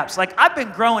the gaps. Like, I've been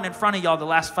growing in front of y'all the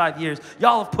last 5 years.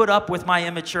 Y'all have put up with my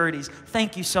immaturities.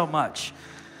 Thank you so much.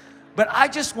 But I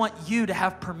just want you to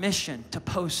have permission to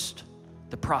post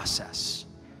the process,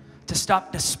 to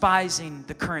stop despising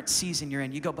the current season you're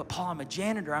in. You go, but Paul, I'm a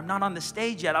janitor. I'm not on the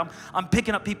stage yet. I'm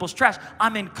picking up people's trash.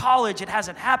 I'm in college. It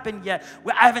hasn't happened yet.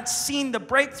 I haven't seen the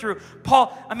breakthrough.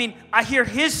 Paul, I hear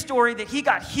his story that he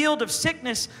got healed of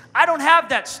sickness. I don't have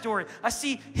that story. I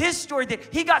see his story that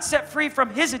he got set free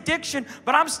from his addiction,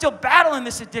 but I'm still battling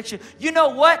this addiction. You know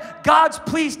what? God's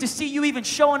pleased to see you even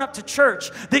showing up to church,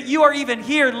 that you are even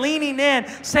here leaning in,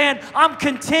 saying, I'm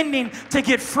contending to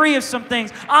get free of some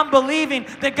things. I'm believing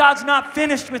that God's not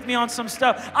finished with me on some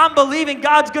stuff. I'm believing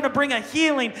God's going to bring a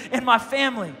healing in my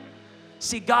family.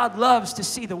 See, God loves to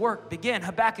see the work begin.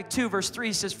 Habakkuk 2 verse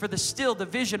 3 says, for the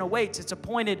vision awaits its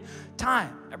appointed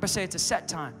time. Everybody say it's a set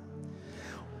time.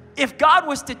 If God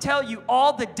was to tell you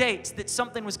all the dates that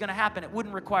something was going to happen, it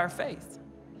wouldn't require faith.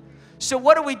 So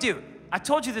what do? I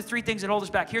told you the three things that hold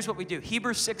us back. Here's what we do.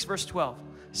 Hebrews 6 verse 12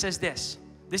 says this.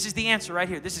 This is the answer right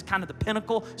here. This is kind of the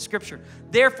pinnacle scripture.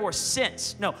 Therefore,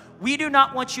 we do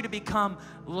not want you to become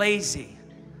lazy.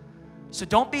 So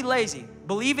don't be lazy.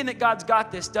 Believing that God's got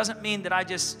this doesn't mean that I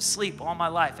just sleep all my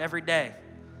life, every day.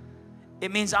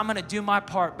 It means I'm going to do my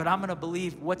part, but I'm going to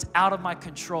believe what's out of my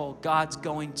control, God's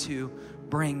going to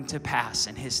bring to pass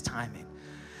in His timing.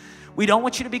 We don't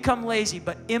want you to become lazy,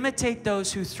 but imitate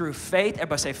those who through faith,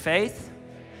 everybody say faith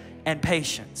and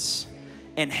patience,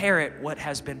 inherit what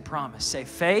has been promised. Say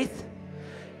faith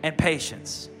and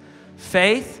patience.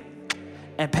 Faith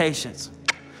and patience.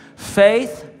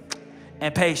 Faith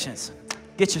and patience.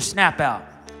 Get your snap out.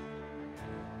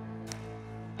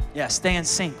 Yeah, stay in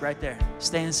sync right there.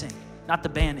 Stay in sync. Not the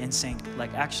band in sync,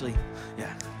 like actually,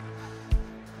 yeah.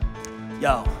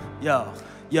 Yo.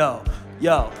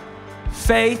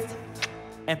 Faith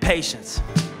and patience.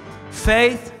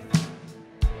 Faith.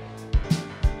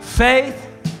 Faith.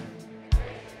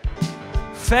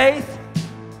 Faith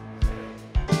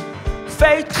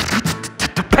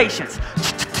to patience.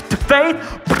 To faith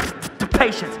to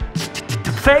patience.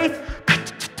 To faith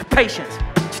to patience.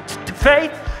 To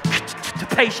faith to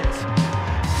patience.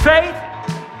 Faith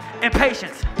and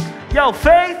patience. Yo,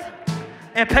 faith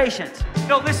and patience.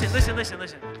 Yo, listen.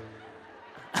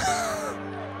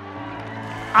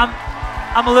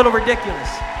 I'm a little ridiculous.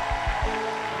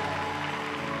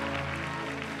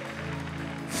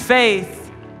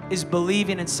 Faith is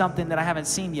believing in something that I haven't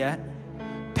seen yet.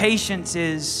 Patience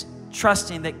is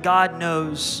trusting that God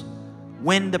knows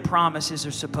when the promises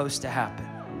are supposed to happen.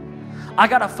 I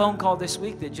got a phone call this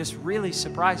week that just really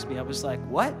surprised me. I was like,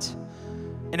 what?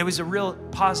 And it was a real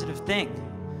positive thing.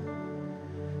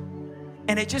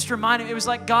 And it just reminded me, it was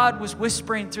like God was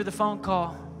whispering through the phone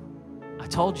call, I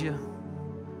told you,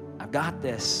 I've got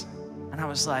this. And I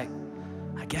was like,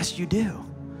 I guess you do.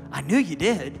 I knew you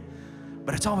did,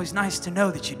 but it's always nice to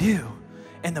know that you do.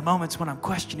 In the moments when I'm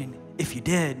questioning if you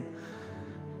did,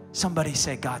 somebody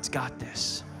say, God's got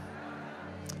this.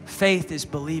 Faith is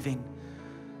believing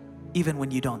even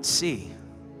when you don't see.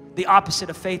 The opposite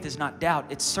of faith is not doubt,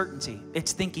 it's certainty.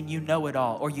 It's thinking you know it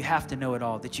all, or you have to know it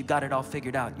all, that you got it all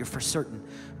figured out, you're for certain.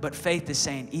 But faith is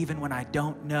saying, even when I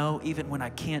don't know, even when I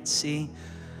can't see,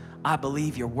 I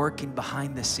believe you're working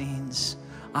behind the scenes.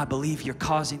 I believe you're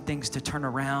causing things to turn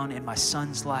around in my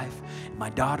son's life, in my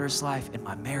daughter's life, in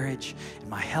my marriage, in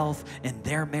my health, in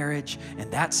their marriage, in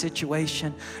that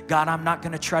situation. God, I'm not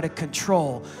going to try to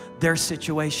control their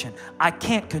situation. I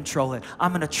can't control it.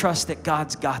 I'm going to trust that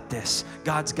God's got this.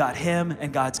 God's got him,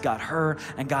 and God's got her,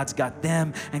 and God's got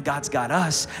them, and God's got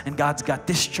us, and God's got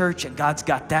this church, and God's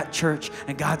got that church,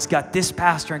 and God's got this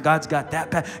pastor, and God's got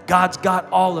that pastor. God's got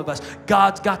all of us.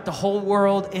 God's got the whole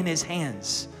world in his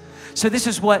hands. So this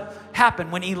is what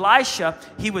happened. When Elisha,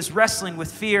 he was wrestling with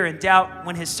fear and doubt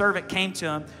when his servant came to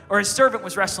him, or his servant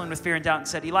was wrestling with fear and doubt and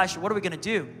said, Elisha, what are we going to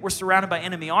do? We're surrounded by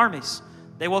enemy armies.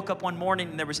 They woke up one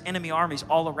morning and there was enemy armies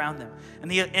all around them.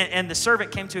 And the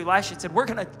servant came to Elisha and said, we're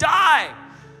going to die.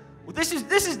 Well, this is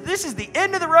the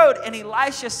end of the road. And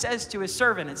Elisha says to his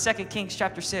servant in 2 Kings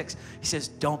chapter 6, he says,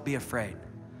 don't be afraid.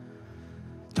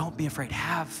 Don't be afraid.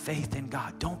 Have faith in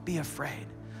God. Don't be afraid.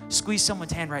 Squeeze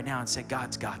someone's hand right now and say,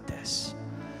 God's got this.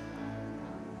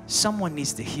 Someone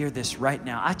needs to hear this right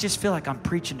now. I just feel like I'm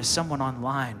preaching to someone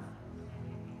online.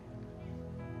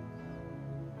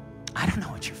 I don't know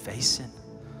what you're facing,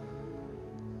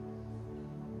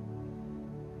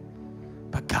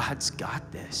 but God's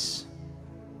got this.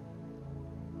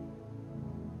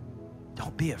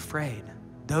 Don't be afraid.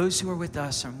 Those who are with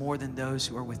us are more than those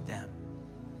who are with them.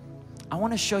 I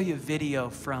want to show you a video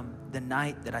from the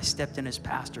night that I stepped in as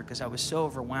pastor because I was so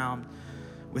overwhelmed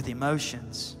with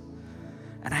emotions.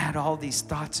 And I had all these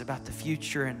thoughts about the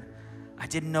future, and I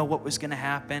didn't know what was going to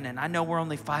happen. And I know we're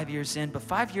only 5 years in, but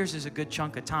 5 years is a good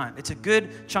chunk of time. It's a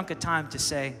good chunk of time to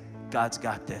say, God's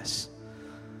got this.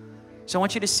 So I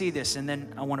want you to see this, and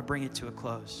then I want to bring it to a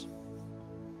close.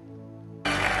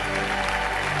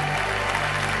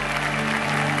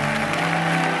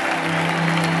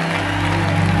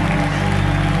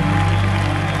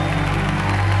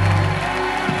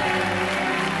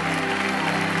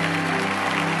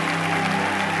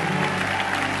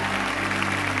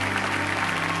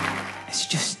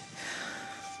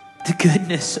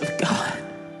 Goodness of God.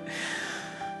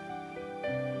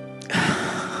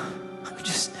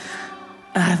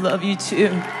 I love you too.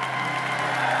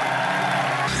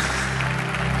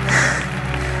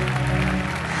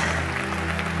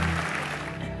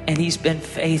 And he's been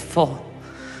faithful.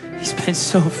 He's been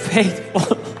so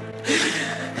faithful.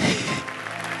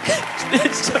 He's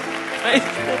been so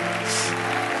faithful.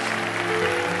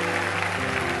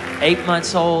 8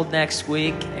 months old next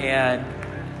week and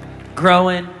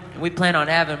growing. We plan on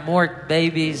having more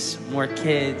babies, more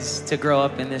kids to grow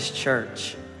up in this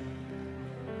church.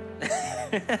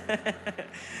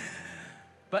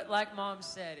 But like Mom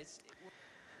said,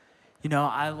 you know,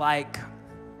 I like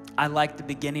the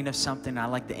beginning of something. I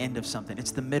like the end of something.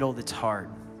 It's the middle that's hard.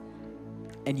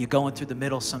 And you're going through the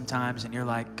middle sometimes and you're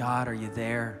like, God, are you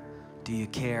there? Do you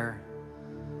care?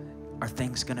 Are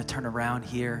things going to turn around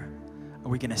here? Are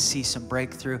we going to see some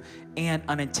breakthrough? And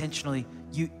unintentionally,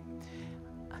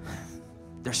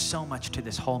 there's so much to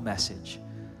this whole message.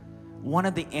 One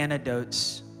of the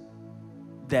antidotes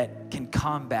that can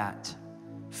combat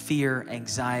fear,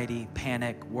 anxiety,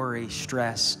 panic, worry,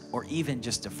 stress, or even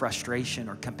just a frustration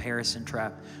or comparison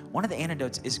trap, one of the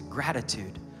antidotes is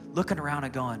gratitude. Looking around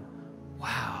and going,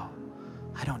 wow,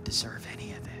 I don't deserve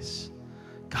any of this.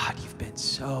 God, you've been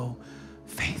so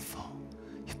faithful.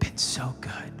 You've been so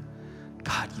good.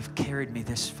 God, you've carried me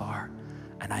this far,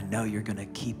 and I know you're going to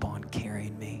keep on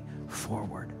carrying me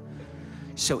forward.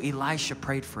 So Elisha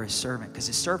prayed for his servant because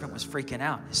his servant was freaking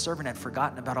out. His servant had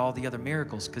forgotten about all the other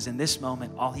miracles because in this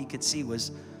moment, all he could see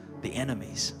was the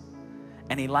enemies.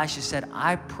 And Elisha said,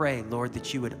 I pray, Lord,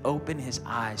 that you would open his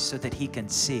eyes so that he can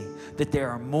see that there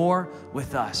are more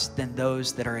with us than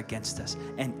those that are against us.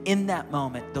 And in that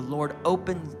moment, the Lord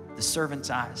opened the servant's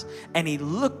eyes. And he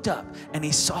looked up and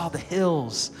he saw the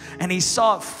hills, and he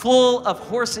saw it full of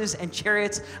horses and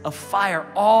chariots of fire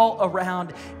all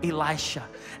around Elisha.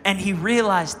 And he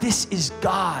realized this is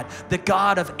God, the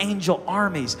God of angel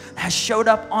armies, has showed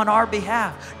up on our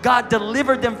behalf. God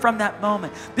delivered them from that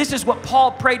moment. This is what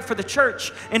Paul prayed for the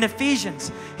church in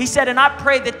Ephesians. He said, and I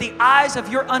pray that the eyes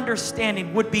of your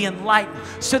understanding would be enlightened,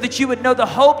 so that you would know the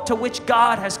hope to which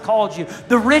God has called you,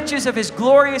 the riches of his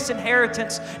glorious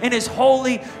inheritance in his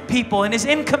holy people, and his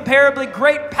incomparably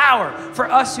great power for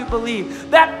us who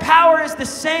believe. That power is the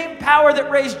same power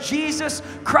that raised Jesus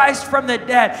Christ from the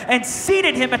dead and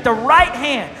seated him at the right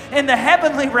hand in the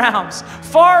heavenly realms,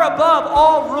 far above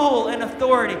all rule and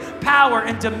authority, power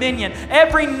and dominion,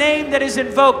 every name that is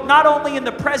invoked, not only in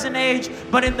the present age,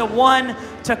 but in the one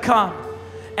to come.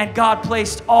 And God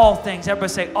placed all things,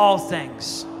 everybody say all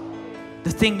things.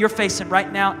 The thing you're facing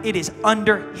right now, it is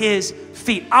under his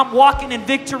feet. I'm walking in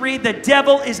victory. The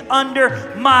devil is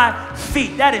under my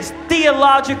feet. That is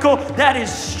theological. That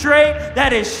is straight.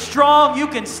 That is strong. You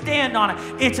can stand on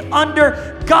it. It's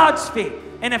under God's feet.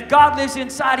 And if God lives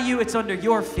inside of you, it's under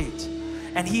your feet.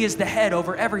 And he is the head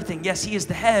over everything. Yes, he is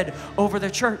the head over the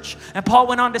church. And Paul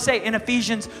went on to say in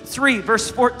Ephesians 3,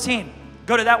 verse 14,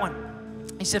 go to that one.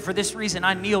 He said, for this reason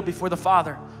I kneel before the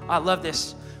Father. I love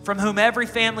this. From whom every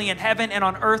family in heaven and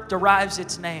on earth derives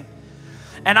its name.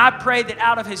 And I pray that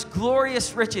out of his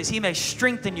glorious riches he may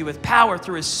strengthen you with power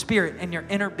through his Spirit in your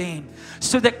inner being,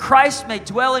 so that Christ may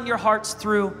dwell in your hearts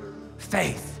through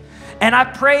faith. And I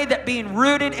pray that being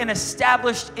rooted and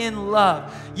established in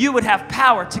love, you would have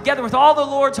power, together with all the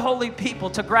Lord's holy people,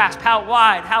 to grasp how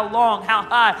wide, how long, how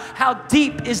high, how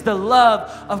deep is the love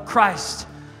of Christ.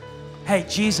 Hey,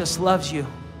 Jesus loves you.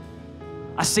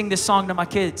 I sing this song to my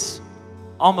kids.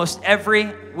 Almost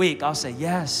every week, I'll say,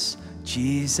 yes,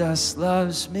 Jesus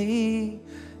loves me.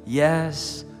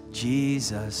 Yes,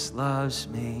 Jesus loves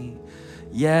me.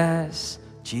 Yes,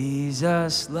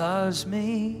 Jesus loves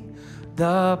me.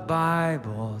 The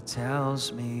Bible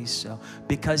tells me so.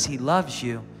 Because he loves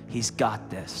you, he's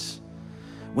got this.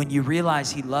 When you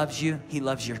realize he loves you, he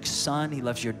loves your son, he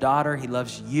loves your daughter, he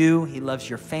loves you, he loves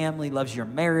your family, he loves your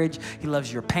marriage, he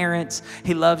loves your parents,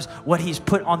 he loves what he's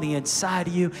put on the inside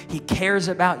of you, he cares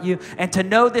about you. And to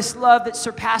know this love that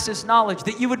surpasses knowledge,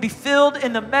 that you would be filled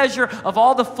in the measure of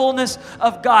all the fullness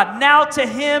of God. Now to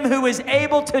him who is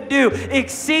able to do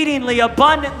exceedingly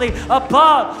abundantly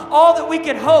above all that we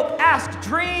can hope, ask,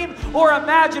 dream, or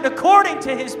imagine, according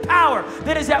to his power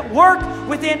that is at work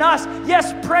within us.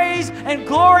 Yes, praise and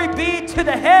glory be to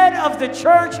the head of the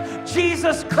church,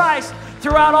 Jesus Christ,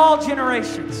 throughout all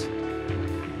generations.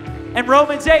 And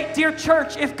Romans 8, dear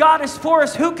church, if God is for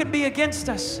us, who can be against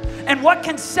us? And what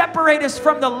can separate us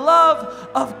from the love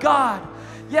of God?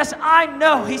 Yes, I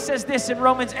know. He says this in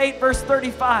Romans 8, verse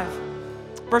 35.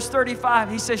 Verse 35,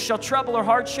 he says, shall trouble or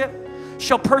hardship,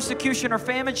 shall persecution or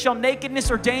famine, shall nakedness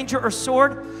or danger or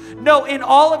sword? No, in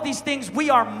all of these things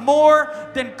we are more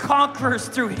than conquerors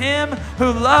through him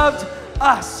who loved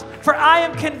us. For I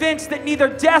am convinced that neither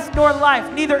death nor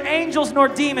life, neither angels nor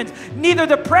demons, neither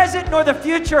the present nor the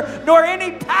future, nor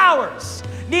any powers,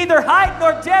 neither height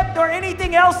nor depth nor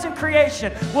anything else in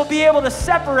creation will be able to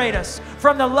separate us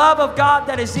from the love of God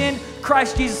that is in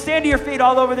Christ Jesus. Stand to your feet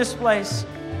all over this place.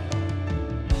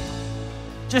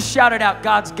 Just shout it out,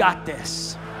 God's got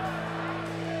this.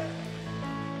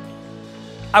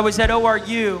 I was at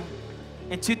ORU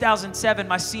in 2007,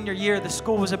 my senior year. The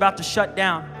school was about to shut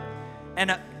down.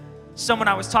 And someone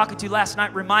I was talking to last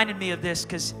night reminded me of this,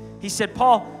 because he said,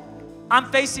 Paul, I'm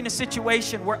facing a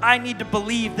situation where I need to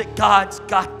believe that God's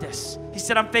got this. He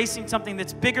said, I'm facing something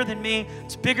that's bigger than me.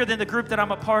 It's bigger than the group that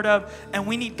I'm a part of, and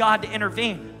we need God to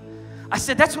intervene. I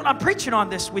said, that's what I'm preaching on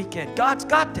this weekend. God's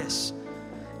got this.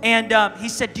 And he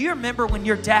said, do you remember when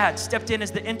your dad stepped in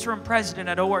as the interim president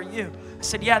at ORU? I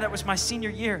said, yeah, that was my senior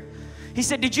year. He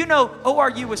said, did you know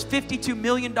ORU was $52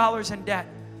 million in debt?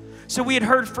 So we had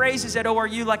heard phrases at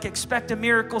ORU like, expect a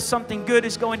miracle, something good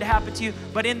is going to happen to you.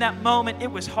 But in that moment, it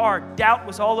was hard. Doubt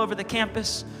was all over the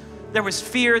campus. There was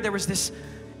fear. There was this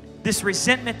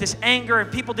resentment, this anger, and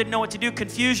people didn't know what to do,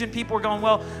 confusion. People were going,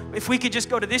 well, if we could just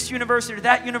go to this university or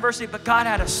that university. But God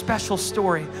had a special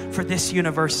story for this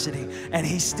university, and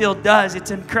he still does.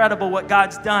 It's incredible what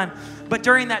God's done. But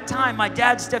during that time, my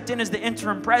dad stepped in as the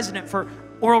interim president for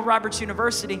Oral Roberts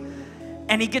University,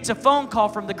 and he gets a phone call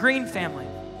from the Green family.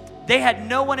 They had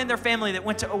no one in their family that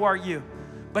went to ORU,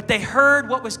 but they heard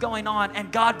what was going on,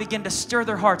 and God began to stir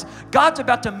their hearts. God's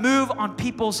about to move on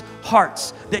people's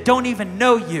hearts that don't even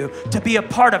know you to be a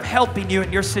part of helping you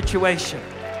in your situation.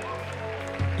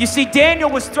 You see, Daniel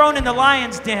was thrown in the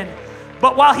lion's den,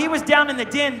 But while he was down in the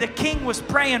den, the king was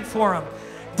praying for him.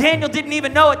 Daniel didn't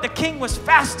even know it. The king was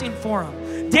fasting for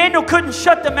him. Daniel couldn't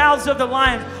shut the mouths of the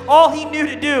lions. All he knew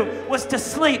to do was to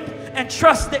sleep and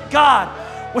trust that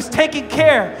God was taking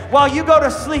care. While you go to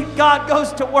sleep, God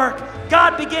goes to work.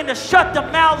 God began to shut the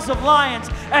mouths of lions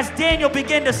as Daniel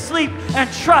began to sleep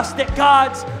and trust that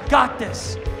God's got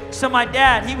this. So my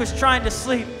dad, he was trying to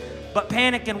sleep, but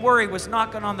panic and worry was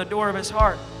knocking on the door of his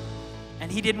heart. And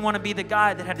he didn't want to be the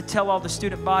guy that had to tell all the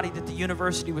student body that the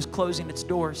university was closing its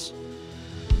doors.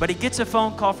 But he gets a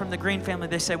phone call from the Green family.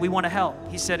 They say, we want to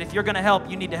help. He said, if you're going to help,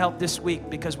 you need to help this week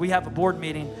because we have a board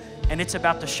meeting and it's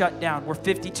about to shut down. We're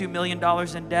 $52 million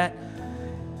in debt.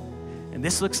 And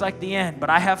this looks like the end. But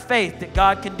I have faith that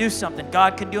God can do something.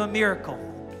 God can do a miracle.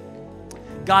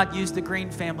 God used the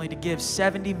Green family to give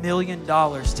 $70 million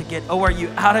to get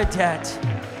ORU out of debt.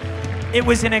 It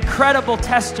was an incredible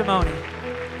testimony.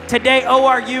 Today,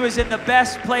 ORU is in the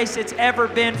best place it's ever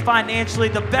been financially.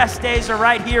 The best days are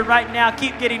right here, right now.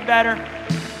 Keep getting better.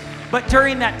 But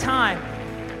during that time,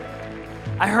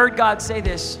 I heard God say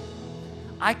this: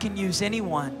 I can use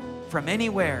anyone from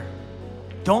anywhere.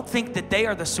 Don't think that they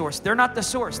are the source. They're not the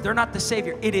source. They're not the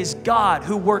Savior. It is God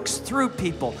who works through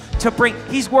people to bring.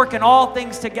 He's working all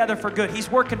things together for good. He's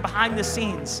working behind the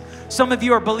scenes. Some of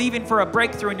you are believing for a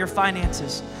breakthrough in your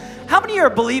finances. How many of you are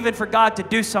believing for God to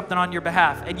do something on your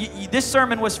behalf? And this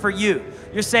sermon was for you.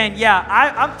 You're saying, yeah,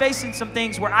 I'm facing some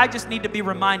things where I just need to be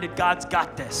reminded God's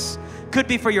got this. Could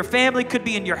be for your family, could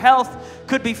be in your health,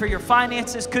 could be for your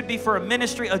finances, could be for a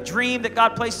ministry, a dream that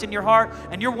God placed in your heart,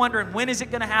 and you're wondering, when is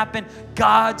it going to happen?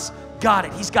 God's got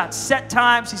it. He's got set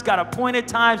times. He's got appointed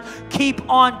times. Keep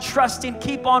on trusting.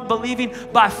 Keep on believing.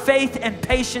 By faith and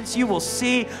patience, you will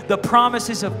see the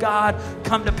promises of God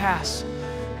come to pass.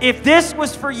 If this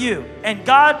was for you and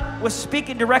God was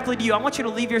speaking directly to you, I want you to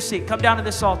leave your seat. Come down to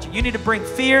this altar. You need to bring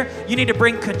fear. You need to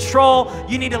bring control.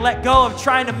 You need to let go of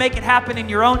trying to make it happen in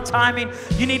your own timing.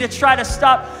 You need to try to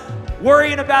stop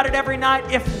worrying about it every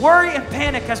night. If worry and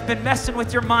panic has been messing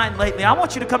with your mind lately, I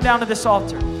want you to come down to this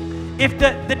altar. If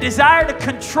the desire to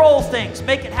control things,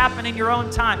 make it happen in your own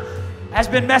time, has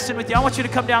been messing with you, I want you to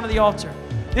come down to the altar.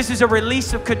 This is a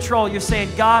release of control. You're saying,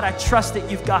 God, I trust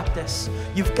that you've got this.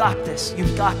 You've got this.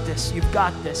 You've got this. You've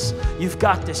got this. You've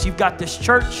got this. You've got this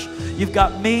church. You've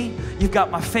got me. You've got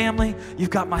my family. You've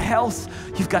got my health.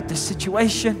 You've got this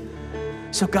situation.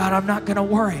 So God, I'm not going to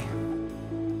worry.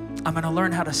 I'm going to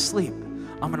learn how to sleep.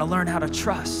 I'm going to learn how to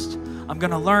trust. I'm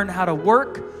going to learn how to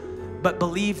work, but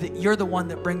believe that you're the one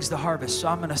that brings the harvest. So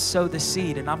I'm going to sow the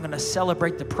seed, and I'm going to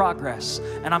celebrate the progress,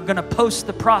 and I'm going to post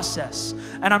the process,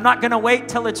 and I'm not going to wait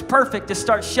till it's perfect to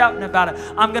start shouting about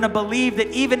it. I'm going to believe that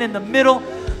even in the middle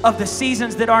of the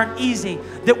seasons that aren't easy,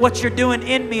 that what you're doing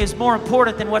in me is more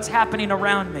important than what's happening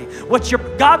around me.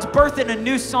 God's birthing a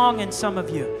new song in some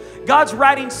of you. God's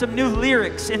writing some new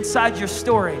lyrics inside your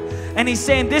story. And he's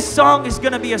saying this song is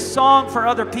going to be a song for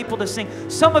other people to sing.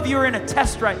 Some of you are in a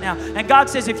test right now. And God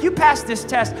says, if you pass this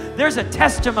test, there's a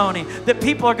testimony that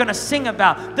people are going to sing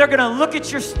about. They're going to look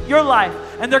at your life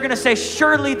and they're going to say,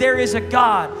 surely there is a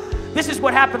God. This is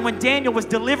what happened when Daniel was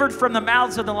delivered from the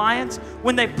mouths of the lions.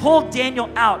 When they pulled Daniel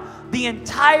out, the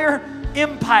entire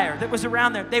empire that was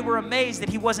around there, they were amazed that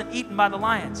he wasn't eaten by the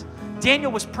lions.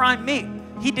 Daniel was prime meat.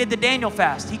 He did the Daniel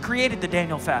fast. He created the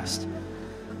Daniel fast.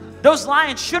 Those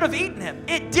lions should have eaten him.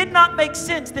 It did not make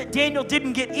sense that Daniel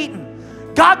didn't get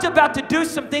eaten. God's about to do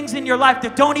some things in your life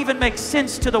that don't even make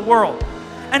sense to the world.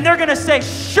 And they're going to say,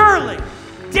 surely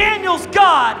Daniel's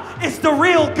God is the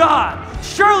real God.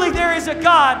 Surely there is a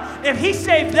God. If he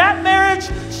saved that marriage,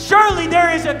 surely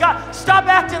there is a God. Stop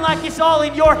acting like it's all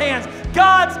in your hands.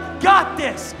 God's got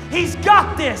this. He's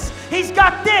got this. He's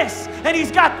got this. And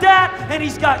he's got that. And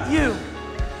he's got you.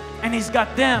 And he's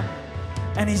got them.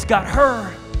 And he's got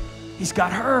her. He's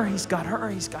got her. He's got her.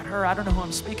 He's got her. I don't know who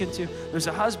I'm speaking to. There's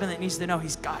a husband that needs to know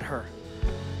he's got her.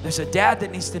 There's a dad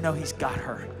that needs to know he's got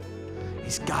her.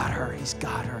 He's got her. He's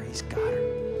got her. He's got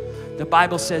her. The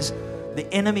Bible says the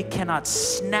enemy cannot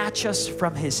snatch us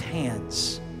from his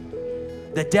hands.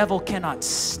 The devil cannot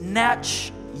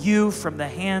snatch you from the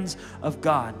hands of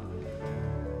God.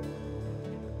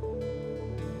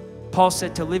 Paul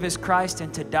said to live is Christ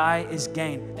and to die is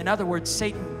gain. In other words,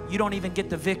 Satan, you don't even get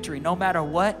the victory. No matter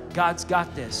what, God's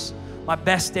got this. My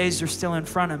best days are still in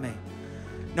front of me.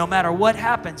 No matter what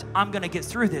happens, I'm going to get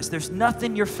through this. There's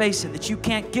nothing you're facing that you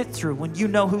can't get through when you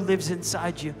know who lives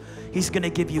inside you. He's going to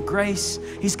give you grace.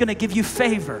 He's going to give you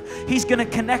favor. He's going to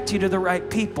connect you to the right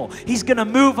people. He's going to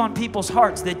move on people's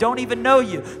hearts that don't even know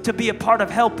you to be a part of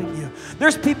helping you.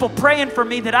 There's people praying for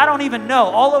me that I don't even know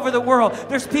all over the world.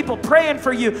 There's people praying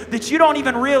for you that you don't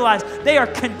even realize. They are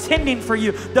contending for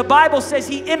you. The Bible says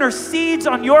He intercedes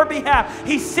on your behalf.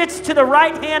 He sits to the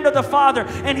right hand of the Father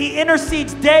and He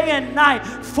intercedes day and night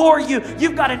for you.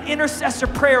 You've got an intercessor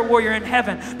prayer warrior in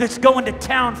heaven that's going to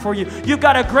town for you. You've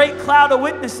got a great cloud of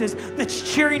witnesses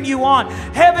that's cheering you on.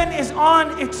 Heaven is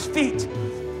on its feet.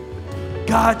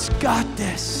 God's got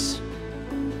this.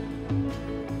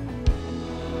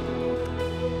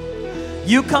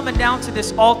 You coming down to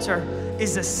this altar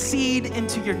is a seed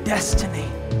into your destiny.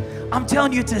 I'm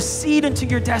telling you, it's a seed into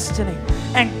your destiny.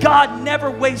 And God never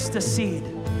wastes a seed.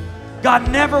 God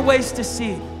never wastes a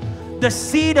seed. The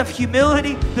seed of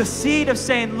humility, the seed of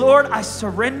saying, Lord, I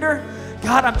surrender.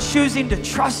 God, I'm choosing to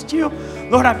trust you.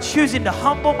 Lord, I'm choosing to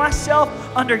humble myself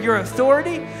under your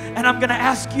authority. And I'm going to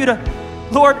ask you to,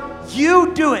 Lord,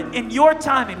 you do it in your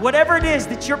timing. Whatever it is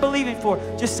that you're believing for,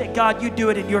 just say, God, you do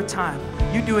it in your time.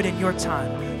 You do it in your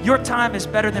time. Your time is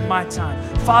better than my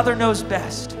time. Father knows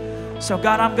best. So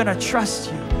God, I'm going to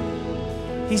trust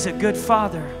you. He's a good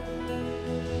Father.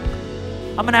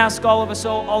 I'm going to ask all of us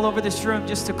all over this room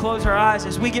just to close our eyes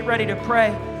as we get ready to pray.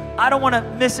 I don't want to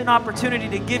miss an opportunity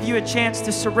to give you a chance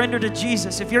to surrender to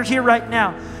Jesus. If you're here right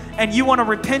now and you want to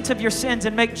repent of your sins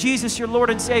and make Jesus your Lord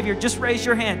and Savior, just raise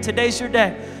your hand. Today's your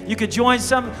day. You could join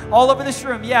some all over this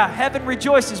room. Yeah, heaven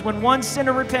rejoices when one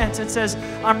sinner repents and says,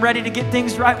 I'm ready to get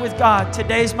things right with God.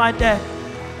 Today's my day.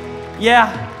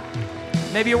 Yeah,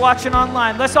 maybe you're watching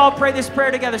online. Let's all pray this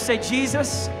prayer together. Say,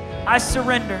 Jesus, I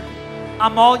surrender.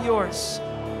 I'm all yours.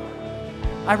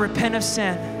 I repent of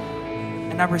sin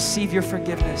and I receive your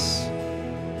forgiveness.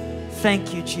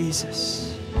 Thank you,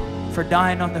 Jesus, for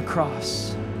dying on the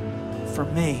cross for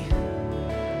me.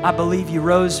 I believe you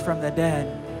rose from the dead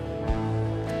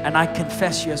and I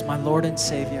confess you as my Lord and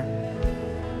Savior.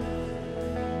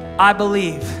 I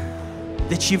believe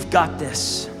that you've got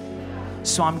this,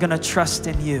 so I'm going to trust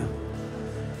in you.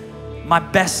 My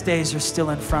best days are still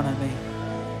in front of me.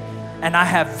 And I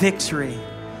have victory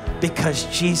because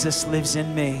Jesus lives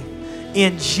in me.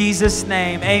 In Jesus'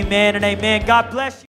 name, amen and amen. God bless you.